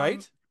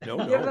 Right? No,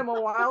 Give no. them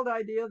a wild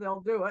idea,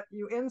 they'll do it.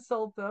 You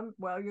insult them,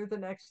 well, you're the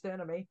next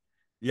enemy.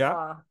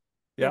 Yeah.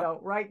 You know,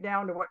 right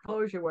down to what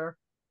clothes you wear.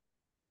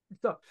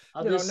 So,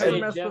 I'll you know, just never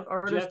say mess with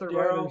artists or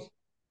writers.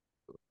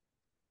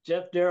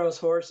 Jeff Darrow's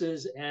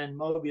horses and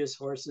Mobius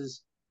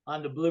horses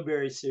on the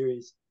Blueberry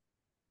series.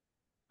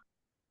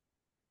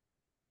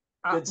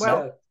 Good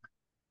stuff.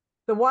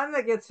 The one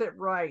that gets it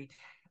right,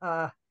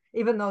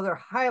 even though they're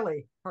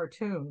highly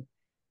cartoon,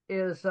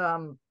 is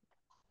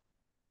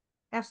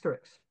Asterix.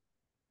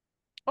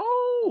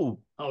 Oh,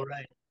 All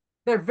right.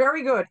 They're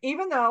very good,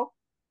 even though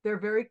they're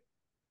very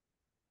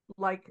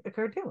like a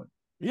cartoon.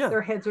 yeah.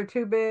 Their heads are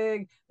too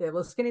big, they have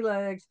little skinny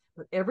legs,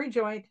 but every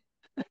joint,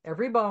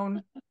 every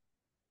bone,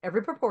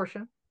 every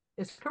proportion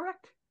is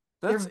correct.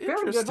 That's They're very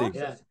good interesting.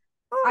 horses. Yeah.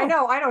 I Oh,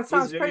 know, it He's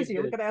sounds very crazy.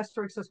 You look good. at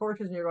Asterix's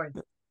horses and you're going,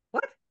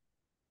 what?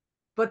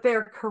 But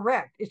they're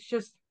correct. It's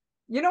just,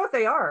 you know what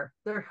they are?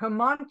 They're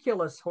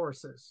homunculus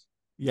horses.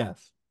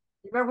 yes.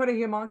 You remember what a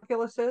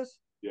homunculus is?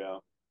 Yeah.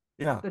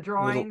 Yeah. The Little,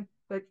 drawing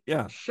that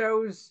yeah.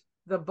 shows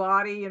the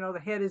body, you know, the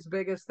head is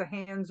biggest, the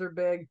hands are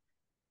big.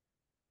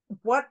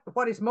 What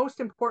is most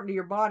important to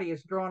your body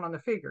is drawn on the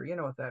figure. You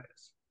know what that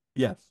is.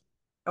 Yes.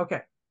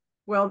 Okay.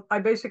 Well, I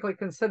basically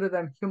consider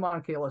them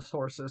homunculus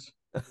horses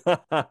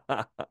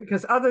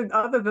because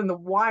other than the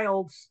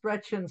wild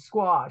stretch and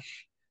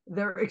squash,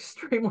 they're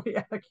extremely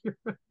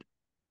accurate.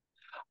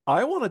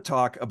 I want to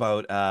talk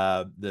about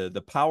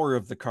the power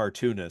of the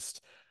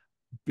cartoonist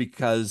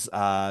because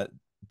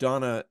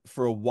Donna,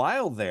 for a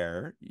while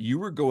there, you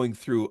were going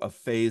through a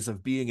phase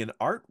of being an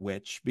art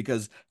witch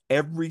because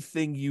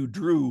everything you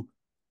drew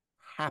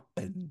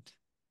happened.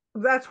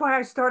 That's why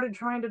I started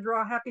trying to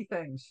draw happy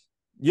things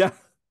Yeah.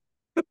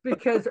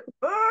 because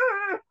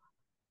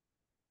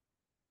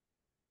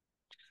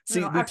See,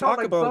 we I felt talk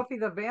like about Buffy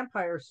the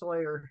Vampire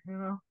Slayer.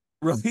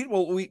 right.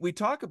 Well, we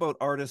talk about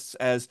artists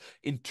as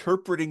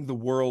interpreting the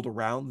world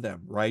around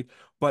them, right?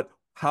 But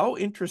how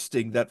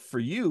interesting that for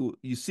you,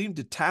 you seem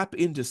to tap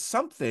into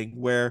something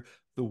where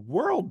the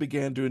world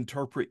began to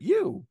interpret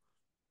you.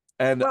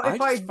 And Well, I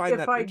just find if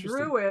that I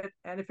interesting. drew it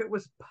and if it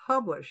was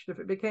published, if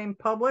it became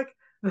public,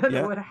 then it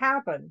Yeah. would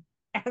happen.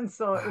 And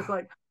so it was Wow.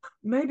 like,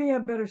 maybe I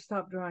better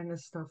stop drawing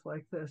this stuff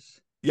like this.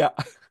 Yeah.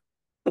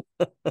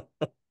 I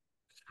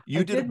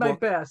You did a did my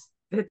book. best.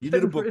 It You did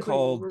a didn't book really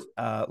called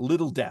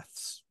Little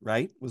Deaths,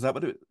 right? Was that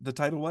what the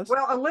title was?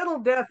 well, a little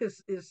death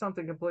is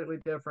something completely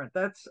different.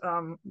 That's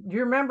do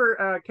you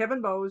remember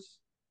Kevin Bowes?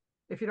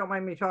 If you don't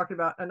mind me talking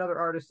about another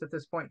artist at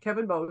this point,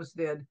 Kevin Bowes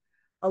did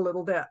a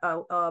little death.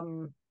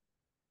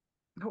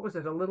 What was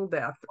it? A little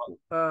death.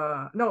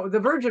 No, the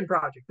Virgin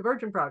Project. The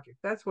Virgin Project.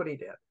 That's what he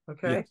did.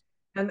 Okay. Yes.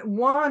 And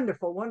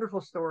wonderful, wonderful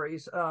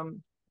stories.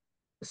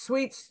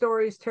 Sweet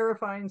stories,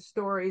 terrifying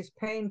stories,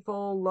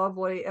 painful,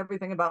 lovely,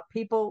 everything about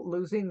people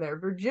losing their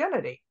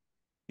virginity.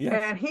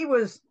 Yes. And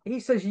he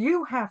says,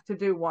 you have to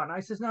do one. I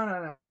says,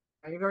 no.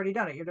 You've already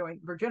done it. You're doing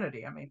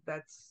virginity. I mean,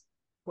 that's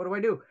what do I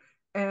do?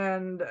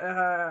 And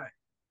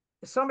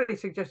somebody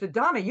suggested,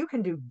 Donna, you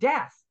can do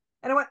death.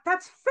 And I went,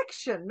 that's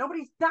fiction.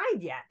 Nobody's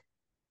died yet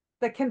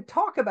that can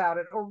talk about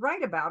it or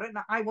write about it. And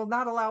I will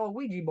not allow a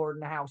Ouija board in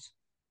the house.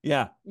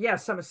 Yeah.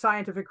 Yes, I'm a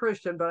scientific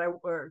Christian,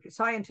 or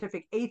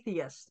scientific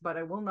atheist, but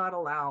I will not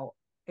allow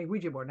a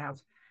Ouija board in the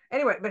house.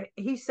 Anyway, but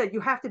he said, you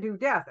have to do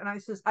death. And I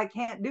says, I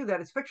can't do that.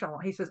 It's fictional.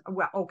 He says,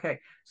 well, okay.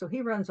 So he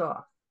runs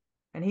off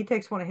and he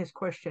takes one of his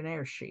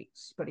questionnaire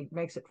sheets, but he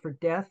makes it for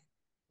death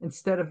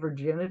instead of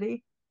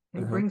virginity.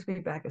 And he Uh-huh. brings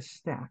me back a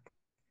stack.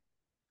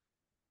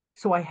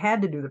 So I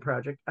had to do the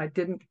project. I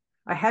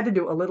had to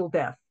do a little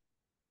death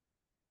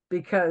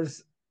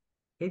because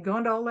he'd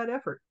gone to all that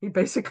effort. He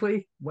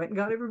basically went and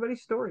got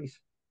everybody's stories.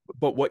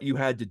 But what you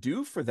had to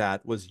do for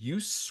that was you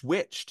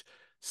switched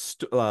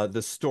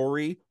the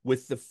story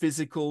with the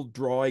physical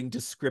drawing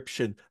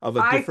description of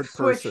a I different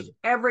switched person.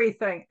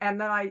 everything and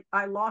then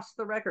I lost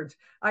the records.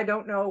 I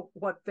don't know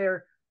what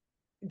their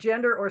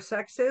gender or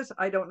sex is.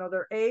 I don't know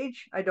their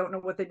age. I don't know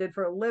what they did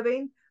for a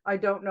living. I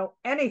don't know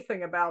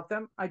anything about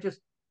them. I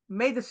just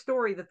made the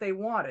story that they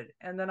wanted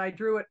and then I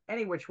drew it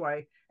any which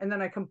way and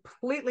then I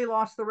completely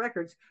lost the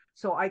records,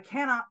 so I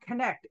cannot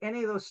connect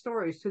any of those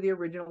stories to the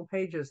original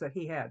pages that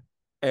he had.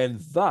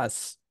 And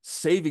thus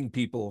saving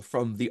people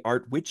from the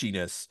art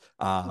witchiness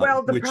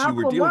Well, the which you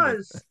were problem dealing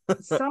with.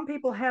 was some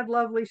people had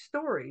lovely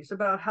stories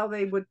about how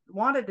they would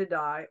wanted to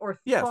die or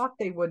Yes. thought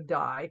they would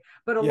die,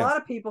 but a Yes. lot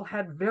of people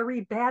had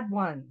very bad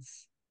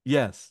ones.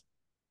 Yes.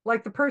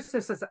 Like the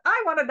person says,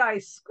 I want to die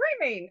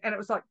screaming. And it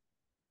was like,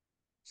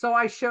 so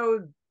I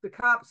showed the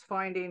cops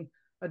finding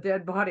a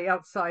dead body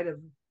outside of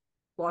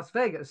Las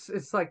Vegas.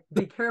 It's like,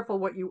 be careful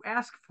what you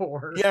ask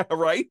for. Yeah,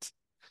 right.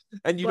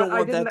 And you But don't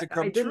want that to I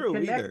come didn't true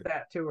connect either.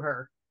 that to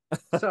her.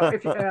 So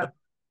if you,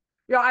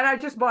 yeah, and I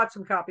just bought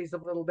some copies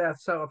of Little Death.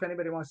 So if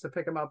anybody wants to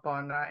pick them up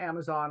on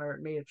Amazon or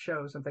me at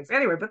shows and things.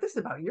 Anyway, but this is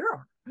about your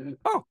art.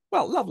 Oh,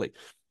 well, lovely.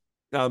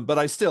 But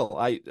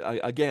I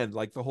again,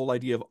 like the whole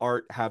idea of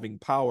art having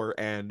power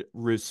and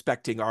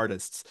respecting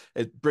artists,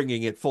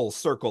 bringing it full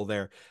circle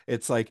there.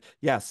 It's like,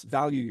 yes,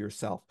 value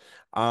yourself.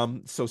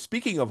 So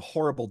speaking of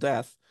horrible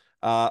death,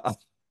 I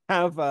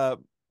have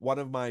one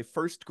of my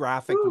first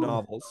graphic Ooh.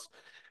 novels,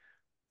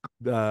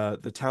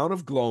 the Town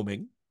of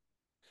Gloaming.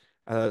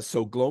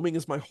 So Gloaming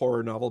is my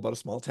horror novel about a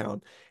small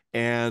town,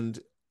 and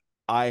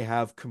I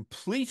have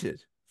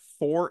completed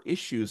 4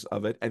 issues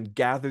of it and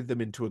gathered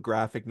them into a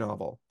graphic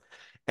novel.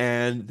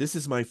 And this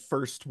is my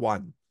first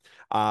one.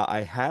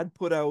 I had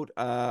put out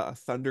a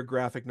Thunder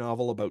graphic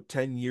novel about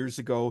 10 years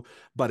ago,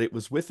 but it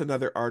was with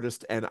another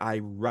artist and I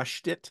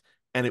rushed it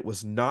and it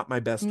was not my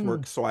best Mm.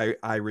 work, so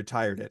I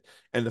retired it.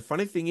 And the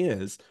funny thing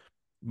is,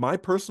 my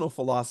personal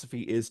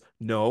philosophy is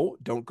no,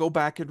 don't go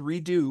back and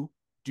redo,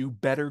 do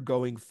better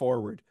going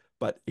forward.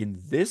 But in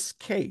this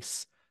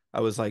case,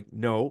 I was like,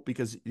 no,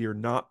 because you're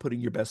not putting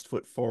your best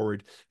foot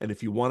forward. And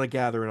if you want to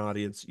gather an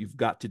audience, you've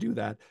got to do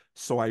that.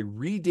 So I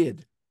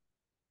redid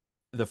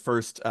the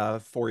first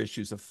 4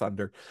 issues of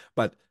Thunder,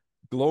 but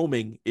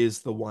Gloaming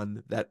is the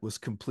one that was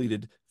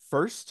completed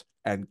first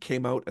and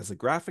came out as a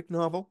graphic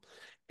novel.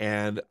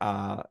 And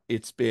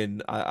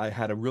I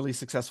had a really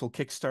successful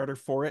Kickstarter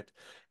for it,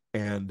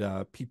 and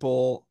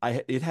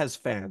it has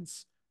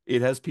fans.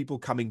 It has people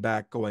coming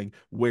back going,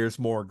 "Where's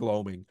more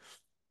Gloaming?"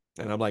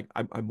 And I'm like,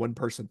 I'm one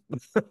person.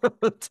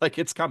 It's like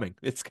it's coming.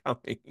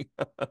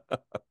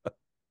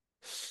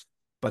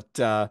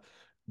 But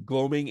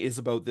Gloaming is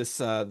about this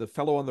the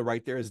fellow on the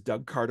right there is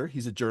Doug Carter.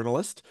 He's a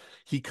journalist.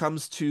 He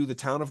comes to the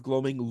town of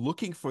Gloaming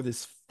looking for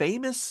this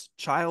famous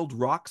child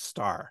rock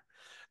star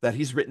that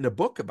he's written a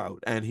book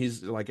about. And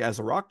he's like, as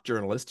a rock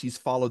journalist, he's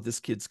followed this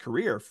kid's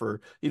career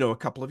for, a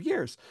couple of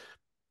years.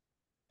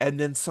 And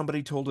then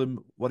somebody told him,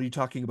 "What are you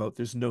talking about?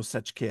 There's no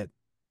such kid."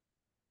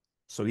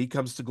 So he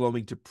comes to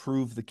Gloaming to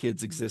prove the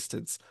kid's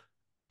existence.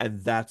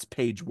 And that's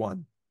page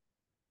 1.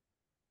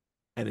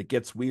 And it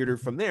gets weirder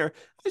from there,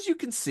 as you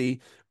can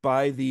see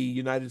by the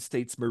United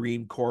States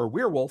Marine Corps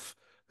werewolf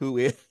who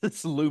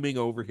is looming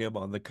over him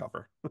on the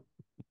cover.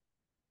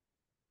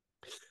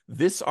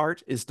 This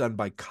art is done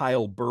by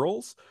Kyle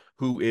Burles,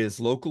 who is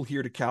local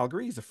here to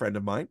Calgary. He's a friend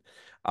of mine.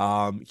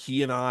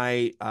 He and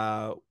I,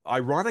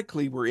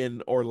 ironically, were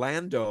in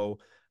Orlando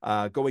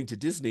going to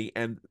Disney,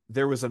 and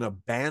there was an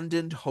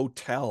abandoned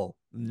hotel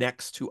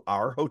next to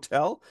our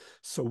hotel.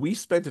 So we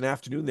spent an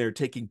afternoon there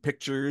taking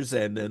pictures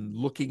and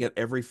looking at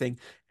everything.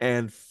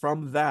 And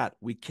from that,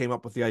 we came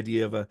up with the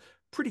idea of a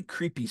pretty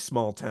creepy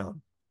small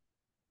town.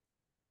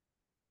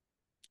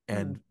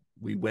 And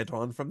we went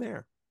on from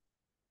there.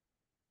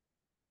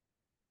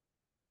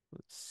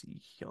 Let's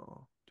see here.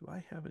 Do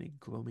I have any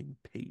Gloaming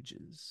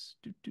pages?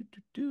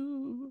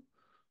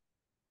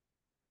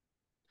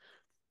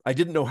 I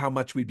didn't know how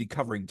much we'd be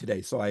covering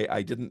today, so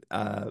I didn't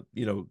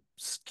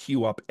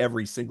queue up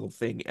every single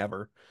thing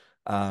ever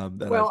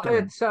that I've Well, done.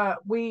 it's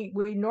we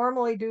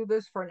normally do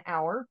this for an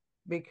hour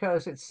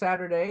because it's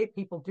Saturday.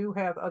 People do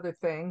have other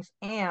things,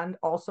 and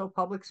also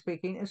public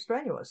speaking is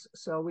strenuous.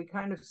 So we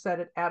kind of set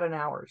it at an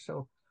hour.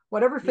 So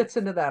whatever fits Yes.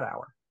 into that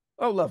hour.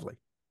 Oh, lovely.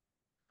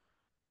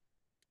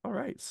 All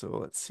right, so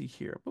let's see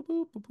here. Boo,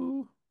 boo, boo,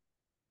 boo.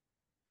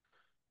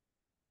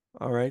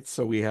 All right,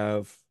 so we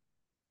have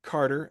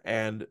Carter,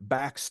 and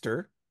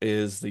Baxter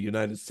is the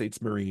United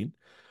States Marine.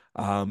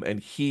 And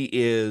he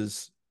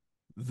is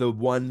the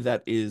one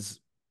that is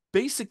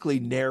basically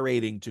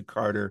narrating to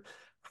Carter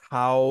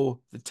how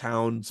the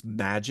town's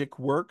magic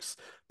works,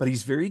 but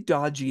he's very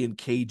dodgy and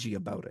cagey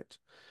about it,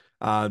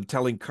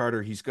 telling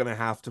Carter he's going to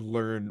have to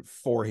learn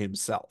for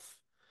himself.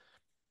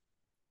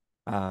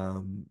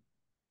 Um,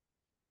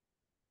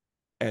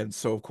 and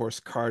so, of course,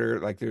 Carter,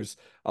 like, there's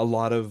a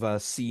lot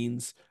of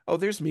scenes. Oh,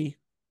 there's me.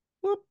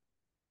 Whoop.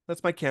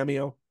 That's my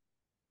cameo,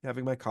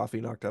 having my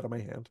coffee knocked out of my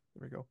hand.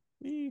 There we go.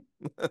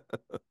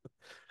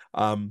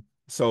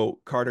 So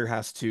Carter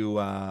has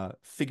to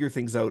figure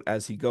things out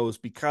as he goes,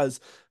 because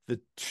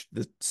the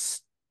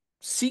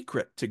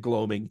secret to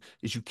Gloaming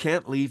is you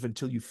can't leave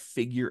until you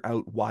figure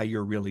out why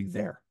you're really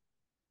there.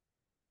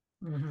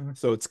 Mm-hmm.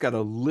 So it's got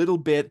a little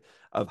bit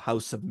of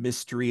House of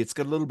Mystery. It's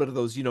got a little bit of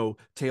those,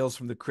 Tales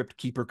from the Crypt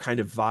Keeper kind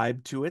of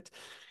vibe to it.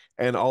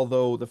 And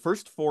although the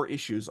first 4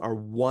 issues are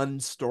one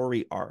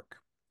story arc,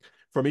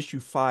 from issue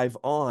 5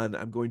 on,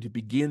 I'm going to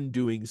begin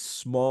doing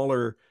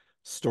smaller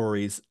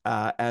stories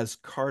as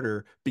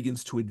Carter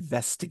begins to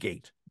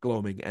investigate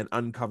Gloaming and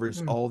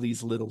uncovers all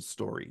these little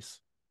stories.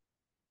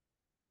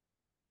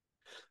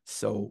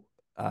 So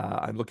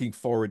I'm looking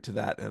forward to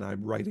that, and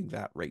I'm writing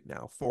that right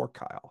now for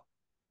Kyle.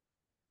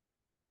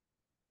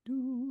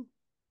 Alrighty.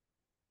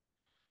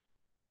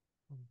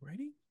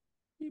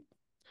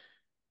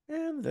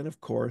 And then, of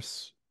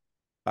course,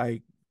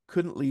 I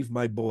couldn't leave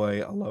my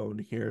boy alone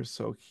here.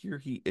 So here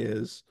he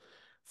is,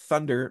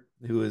 Thunder,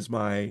 who is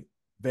my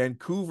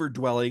Vancouver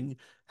dwelling,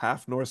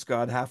 half Norse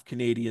god, half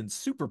Canadian,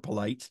 super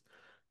polite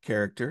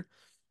character.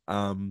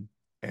 And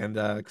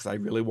because I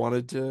really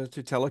wanted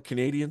to tell a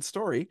Canadian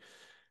story.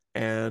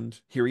 And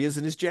here he is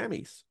in his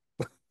jammies.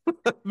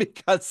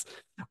 Because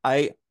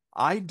I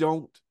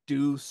don't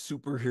do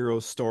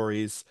superhero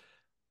stories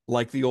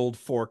like the old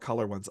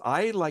 4-color ones.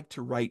 I like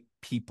to write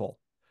people.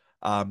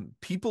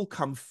 People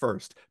come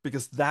first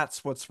because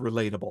that's what's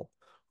relatable.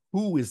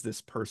 Who is this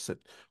person?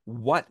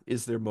 What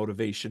is their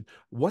motivation?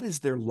 What is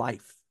their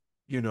life?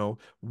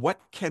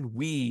 What can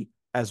we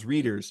as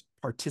readers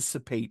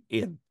participate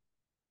in?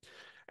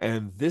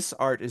 And this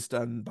art is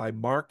done by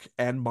Mark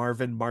and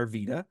Marvin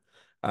Marvita.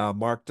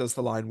 Mark does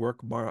the line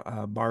work.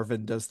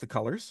 Marvin does the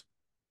colors.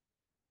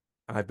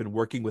 I've been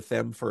working with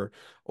them for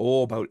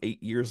about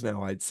 8 years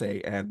now, I'd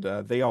say, and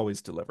they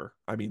always deliver.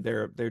 I mean,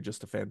 they're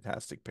just a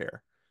fantastic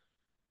pair.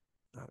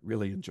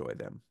 Really enjoy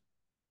them.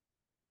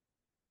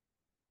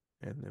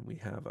 And then we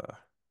have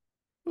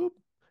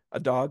a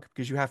dog,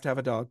 because you have to have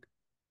a dog.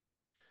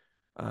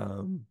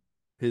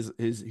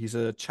 He's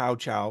a Chow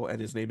Chow,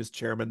 and his name is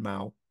Chairman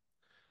Mao,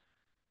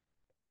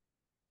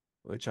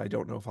 which I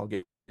don't know if I'll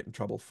get in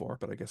trouble for,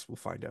 but I guess we'll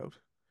find out.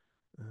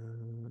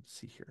 Let's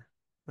see here.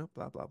 Oh,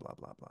 blah blah blah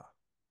blah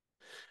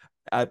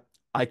blah.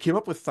 I came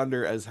up with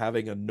Thunder as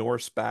having a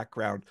Norse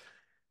background,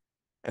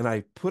 and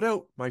I put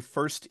out my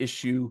first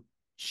issue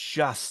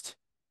just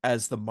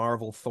as the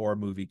Marvel Thor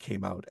movie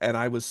came out. And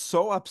I was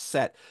so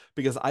upset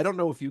because I don't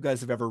know if you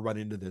guys have ever run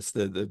into this,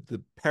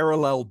 the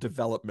parallel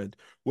development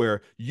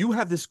where you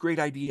have this great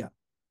idea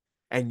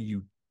and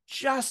you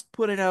just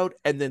put it out,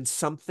 and then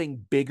something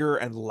bigger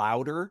and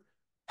louder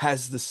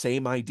has the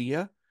same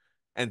idea.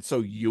 And so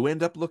you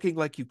end up looking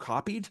like you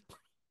copied.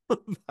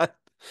 But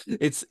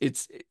it's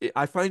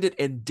I find it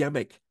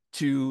endemic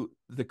to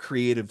the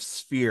creative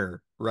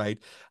sphere, right?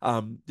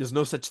 There's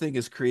no such thing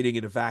as creating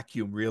in a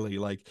vacuum, really.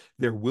 Like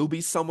there will be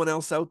someone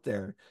else out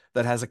there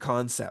that has a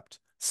concept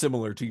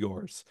similar to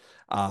yours.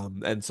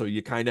 And so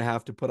you kind of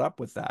have to put up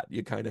with that.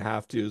 You kind of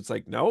have to, it's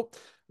like, no,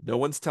 no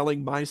one's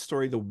telling my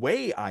story the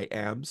way I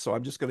am, so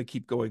I'm just going to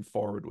keep going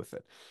forward with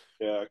it.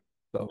 Yeah.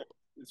 So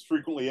It's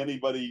frequently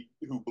anybody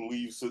who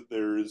believes that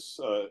there is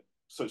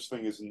such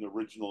thing as an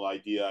original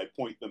idea. I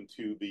point them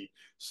to the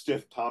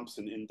Stiff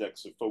Thompson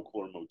Index of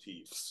Folklore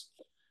Motifs,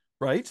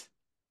 right?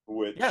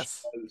 which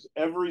Yes. has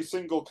every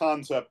single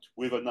concept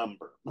with a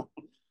number.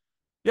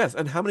 Yes.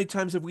 And how many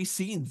times have we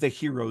seen the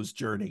hero's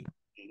journey?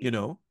 You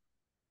know,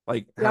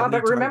 like how Yeah,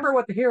 many but remember times?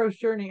 what the hero's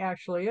journey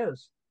actually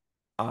is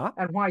Ah,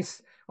 and why.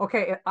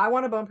 Okay, I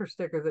want a bumper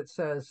sticker that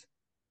says,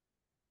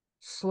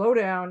 slow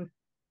down,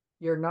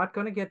 you're not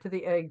going to get to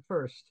the egg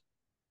first.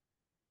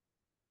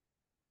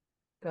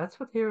 That's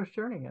what the hero's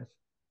journey is.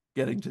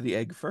 getting to the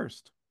egg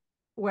first.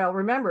 Well,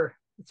 remember,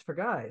 it's for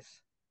guys.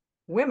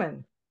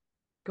 Women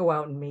go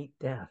out and meet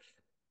death.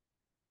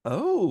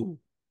 Oh,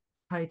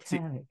 see,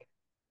 Titanic.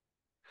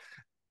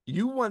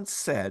 you once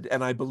said,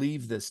 and I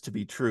believe this to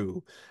be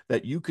true,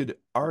 that you could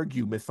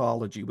argue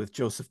mythology with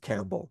Joseph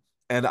Campbell.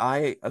 And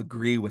I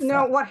agree with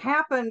No, that. what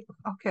happened?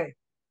 Okay,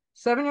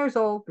 7 years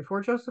old,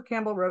 before Joseph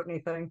Campbell wrote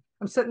anything,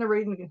 I'm sitting there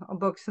reading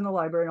books in the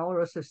library and all the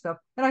rest of this stuff,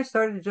 and I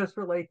started to just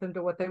relate them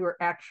to what they were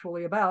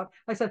actually about.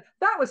 I said,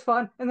 that was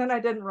fun, and then I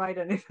didn't write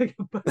anything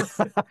about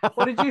it.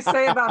 What did you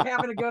say about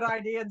having a good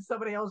idea and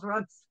somebody else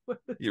runs with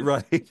it? You're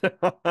right.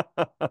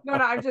 No,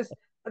 I'm just,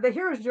 the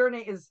hero's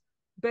journey is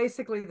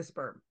basically the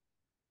sperm.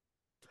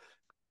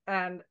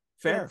 And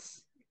Fair.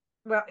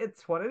 well,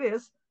 it's what it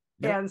is.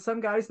 Yep. And some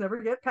guys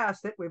never get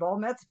past it. We've all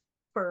met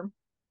sperm.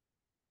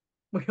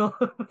 We all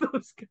have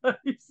those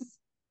guys.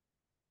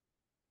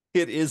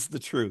 It is the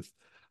truth.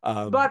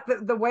 But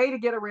the way to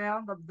get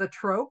around the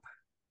trope,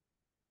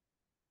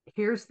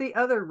 here's the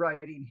other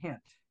writing hint.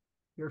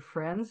 Your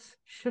friends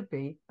should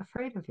be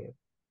afraid of you.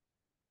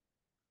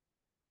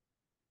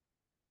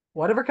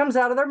 Whatever comes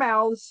out of their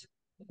mouths,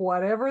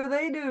 whatever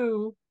they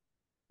do,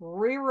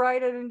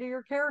 rewrite it into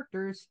your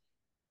characters,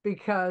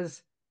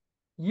 because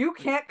you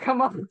can't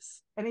come up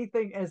with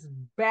anything as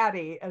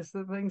batty as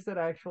the things that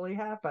actually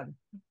happen.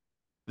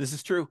 This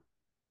is true.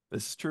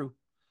 This is true.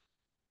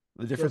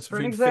 The difference Just for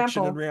an between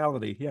fiction and example,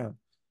 reality. Yeah.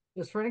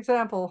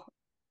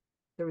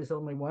 there is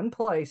only one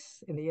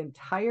place in the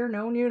entire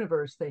known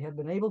universe they have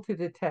been able to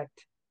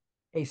detect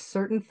a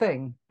certain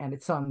thing, and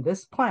it's on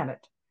this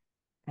planet,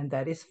 and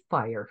that is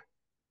fire.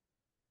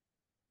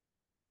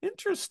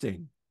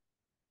 Interesting.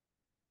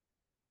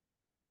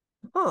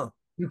 Huh.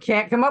 You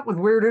can't come up with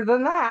weirder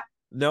than that.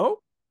 No,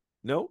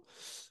 no.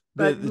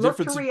 The But the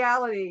difference.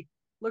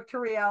 look to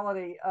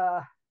reality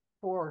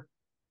for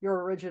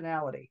your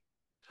originality.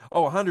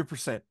 Oh,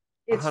 100%.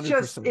 It's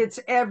just 100%. it's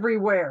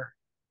everywhere.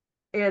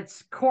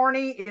 It's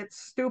corny, it's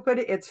stupid,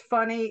 it's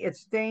funny,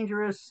 it's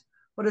dangerous.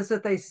 What is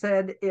it they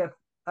said? If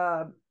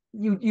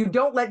you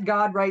don't let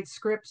God write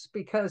scripts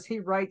because he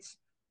writes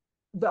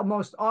the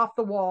most off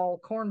the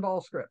wall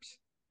cornball scripts.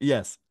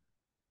 Yes.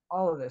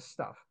 All of this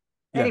stuff.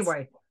 Yes.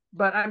 Anyway,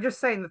 but I'm just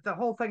saying that the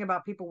whole thing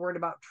about people worried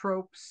about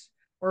tropes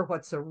or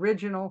what's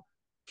original,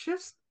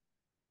 just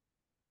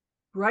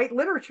write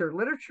literature.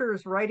 Literature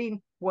is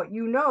writing what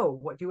you know,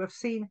 what you have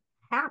seen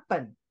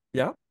happen.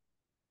 Yeah.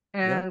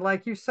 Yeah. And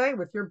like you say,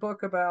 with your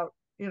book about,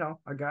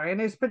 a guy in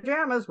his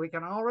pajamas, we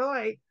can all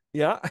relate.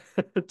 Yeah.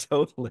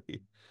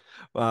 Totally.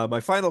 My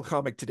final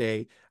comic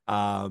today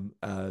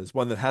is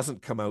one that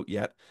hasn't come out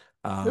yet.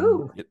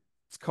 Ooh,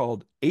 It's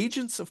called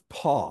Agents of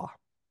Paw.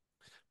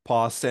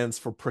 Paw stands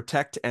for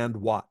Protect and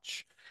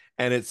Watch.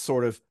 And it's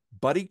sort of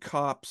Buddy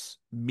Cops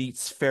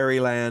meets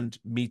Fairyland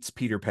meets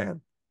Peter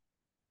Pan.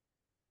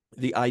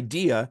 The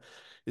idea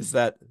is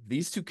that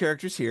these two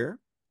characters here,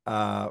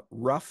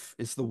 Ruff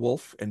is the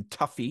wolf and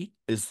Tuffy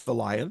is the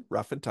lion,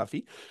 Ruff and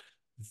Tuffy,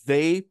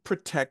 they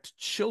protect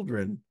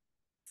children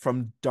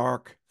from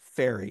dark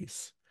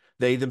fairies.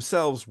 They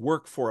themselves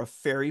work for a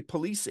fairy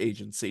police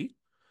agency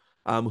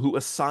who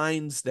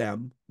assigns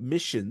them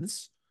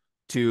missions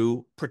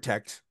to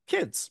protect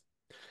kids.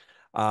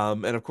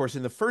 And of course,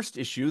 in the first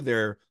issue,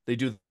 they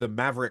do the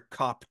maverick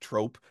cop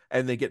trope,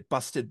 and they get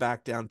busted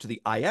back down to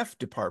the IF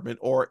department,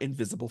 or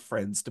Invisible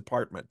Friends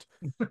department,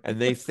 and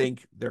they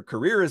think their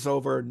career is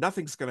over,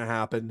 nothing's going to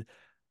happen,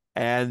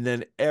 and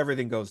then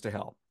everything goes to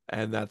hell,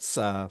 and that's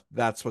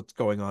what's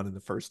going on in the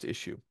first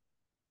issue.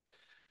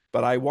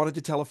 But I wanted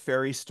to tell a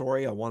fairy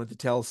story. I wanted to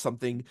tell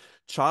something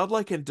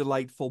childlike and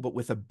delightful, but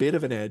with a bit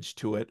of an edge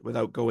to it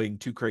without going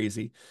too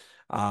crazy.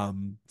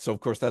 So, of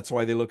course, that's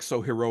why they look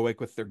so heroic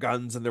with their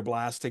guns and their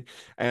blasting.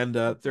 And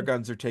their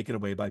guns are taken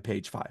away by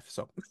page 5.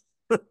 So,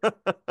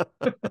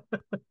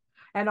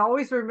 and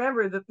always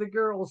remember that the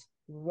girls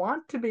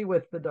want to be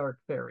with the dark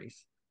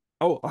fairies.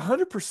 Oh,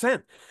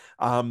 100%.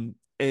 And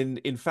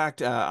in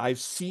fact, I've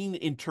seen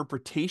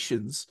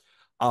interpretations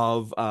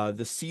of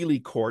the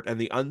Seelie court and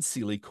the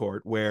Unseelie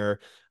court where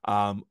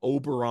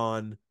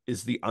Oberon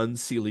is the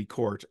Unseelie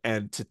court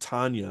and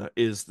Titania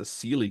is the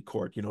Seelie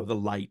court, you know, the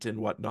light and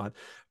whatnot.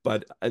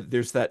 But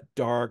there's that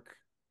dark,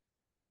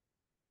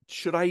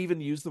 should I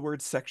even use the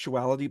word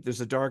sexuality?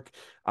 There's a dark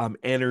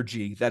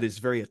energy that is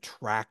very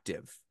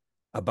attractive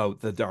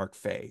about the dark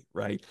fae,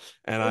 right?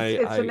 And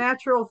it's a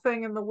natural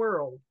thing in the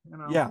world, you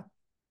know. Yeah.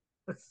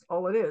 That's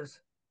all it is.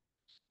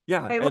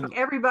 Yeah. Hey, look,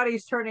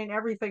 everybody's turning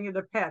everything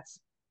into pets.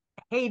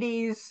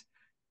 Hades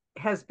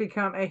has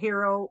become a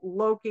hero.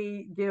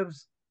 Loki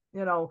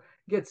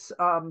gets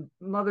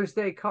Mother's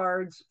Day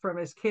cards from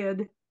his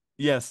kid.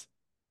 Yes.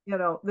 You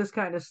know, this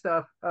kind of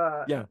stuff.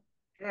 Yeah.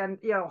 And,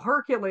 you know,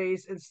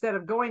 Hercules, instead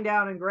of going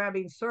down and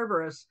grabbing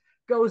Cerberus,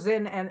 goes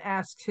in and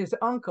asks his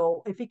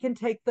uncle if he can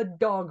take the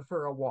dog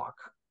for a walk.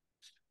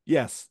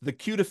 Yes, the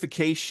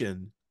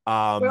cutification.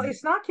 Well,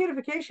 it's not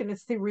cutification,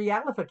 it's the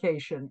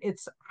realification.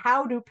 It's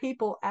how do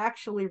people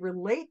actually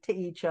relate to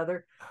each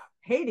other.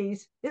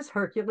 Hades is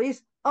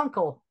Hercules'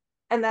 uncle,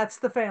 and that's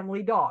the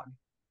family dog.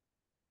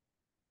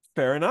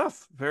 Fair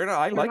enough. Fair enough.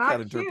 I They're like not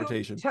that cute.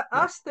 interpretation. To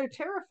us, they're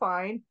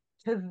terrifying.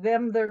 To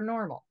them, they're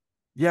normal.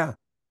 Yeah.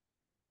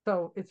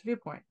 So it's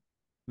viewpoint.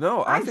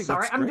 No, I I'm think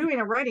sorry. that's I'm great. doing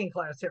a writing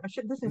class here. I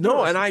should listen.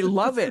 No, and I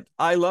love it.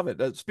 I love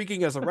it.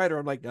 Speaking as a writer,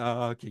 I'm like,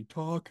 keep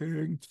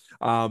talking.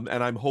 And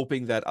I'm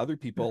hoping that other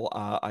people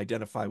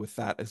identify with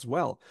that as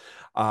well.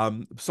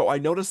 So I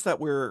noticed that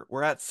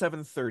we're at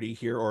 7:30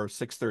 here, or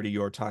 6:30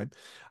 your time.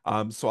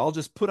 So I'll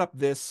just put up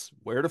this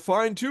where to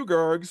find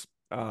twogargs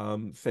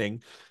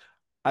thing.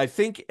 I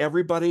think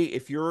everybody,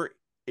 if you're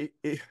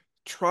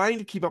trying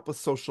to keep up with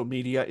social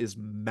media, is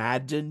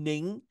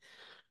maddening.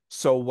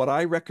 So what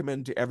I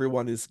recommend to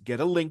everyone is get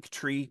a link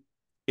tree.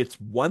 It's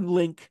one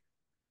link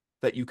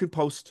that you can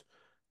post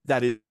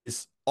that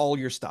is all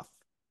your stuff.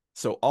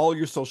 So all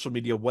your social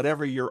media,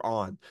 whatever you're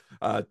on,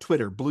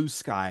 Twitter, Blue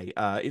Sky,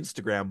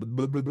 Instagram,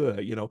 blah, blah, blah,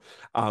 you know.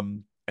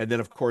 And then,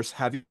 of course,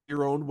 have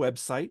your own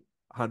website.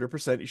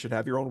 100%, you should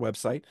have your own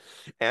website.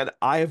 And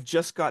I have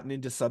just gotten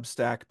into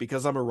Substack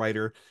because I'm a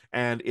writer,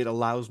 and it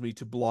allows me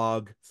to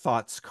blog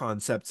thoughts,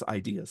 concepts,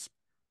 ideas.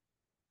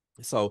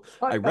 So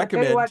I recommend.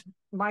 Tell you what,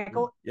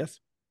 Michael. Yes.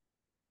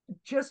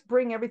 Just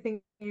bring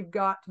everything you've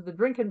got to the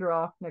drink and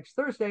draw next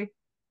Thursday,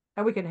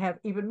 and we can have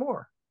even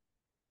more.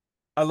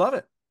 I love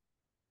it.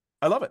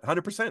 I love it.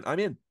 100%. I'm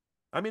in.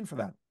 I'm in for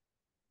that.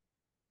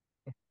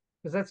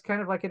 Because that's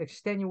kind of like an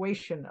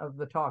extenuation of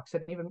the talks,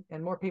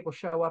 and more people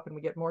show up and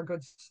we get more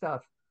good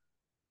stuff.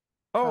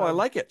 Oh, I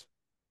like it.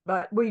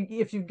 But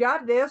if you've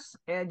got this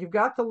and you've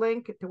got the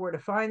link to where to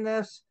find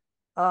this,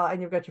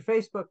 and you've got your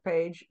Facebook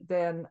page,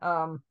 then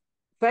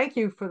thank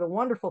you for the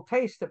wonderful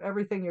taste of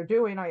everything you're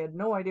doing. I had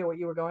no idea what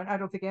you were going. I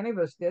don't think any of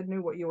us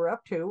knew what you were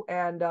up to.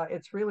 And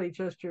it's really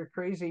just your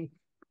crazy,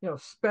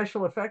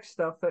 special effects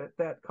stuff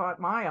that caught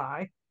my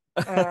eye.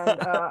 And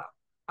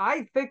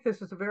I think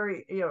this is a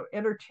very,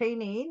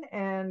 entertaining,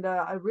 and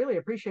I really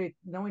appreciate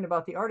knowing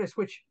about the artist,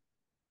 which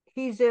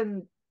he's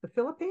in the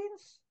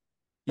Philippines.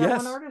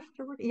 Yes. One artist?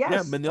 Yes.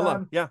 Yeah,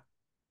 Manila. Yeah.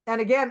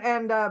 And again,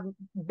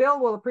 Bill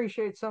will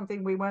appreciate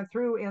something we went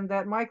through in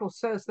that Michael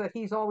says that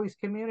he's always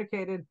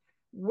communicated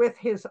with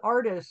his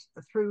artist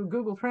through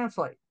Google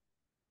Translate.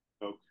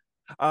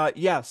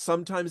 Yeah,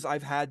 sometimes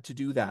I've had to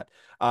do that.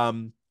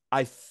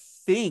 I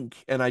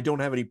think, and I don't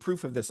have any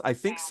proof of this, I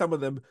think some of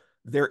them,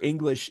 their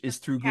English is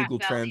through Google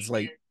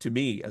Translate to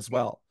me as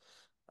well.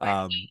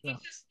 He's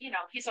just,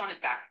 he's on his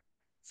back.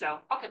 So,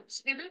 okay,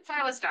 so give it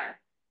file a star.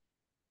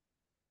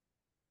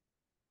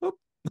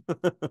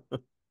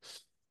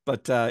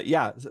 But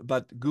yeah,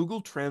 but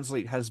Google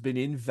Translate has been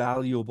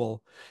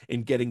invaluable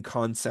in getting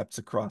concepts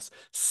across.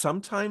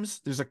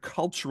 Sometimes there's a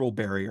cultural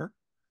barrier.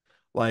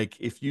 Like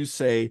if you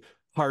say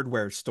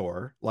hardware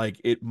store, like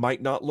it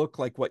might not look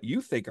like what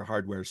you think a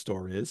hardware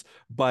store is,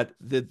 but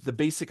the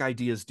basic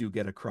ideas do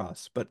get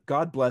across. But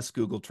God bless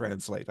Google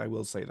Translate, I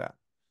will say that.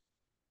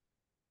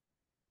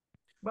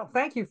 Well,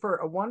 thank you for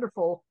a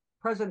wonderful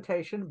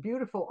presentation,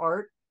 beautiful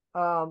art,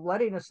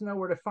 letting us know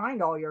where to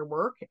find all your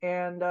work,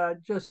 and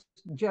just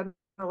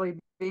generally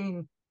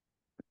being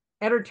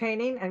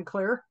entertaining and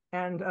clear,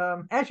 and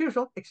as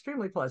usual,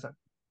 extremely pleasant.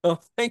 Oh,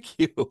 thank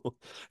you.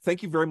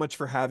 Thank you very much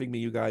for having me,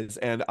 you guys.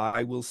 And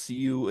I will see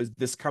you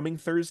this coming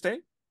Thursday.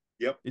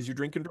 Yep. Is your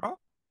drink and draw?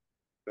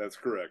 That's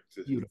correct.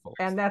 Beautiful.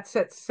 And that's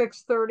at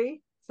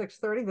 6:30.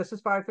 6:30. This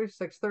is 5:30.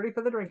 6:30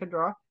 for the drink and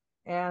draw.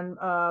 And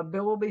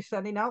Bill will be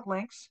sending out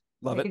links,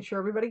 making sure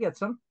everybody gets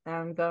them.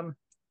 And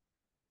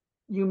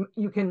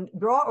you can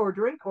draw or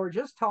drink or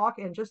just talk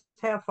and just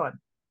have fun.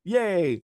 Yay!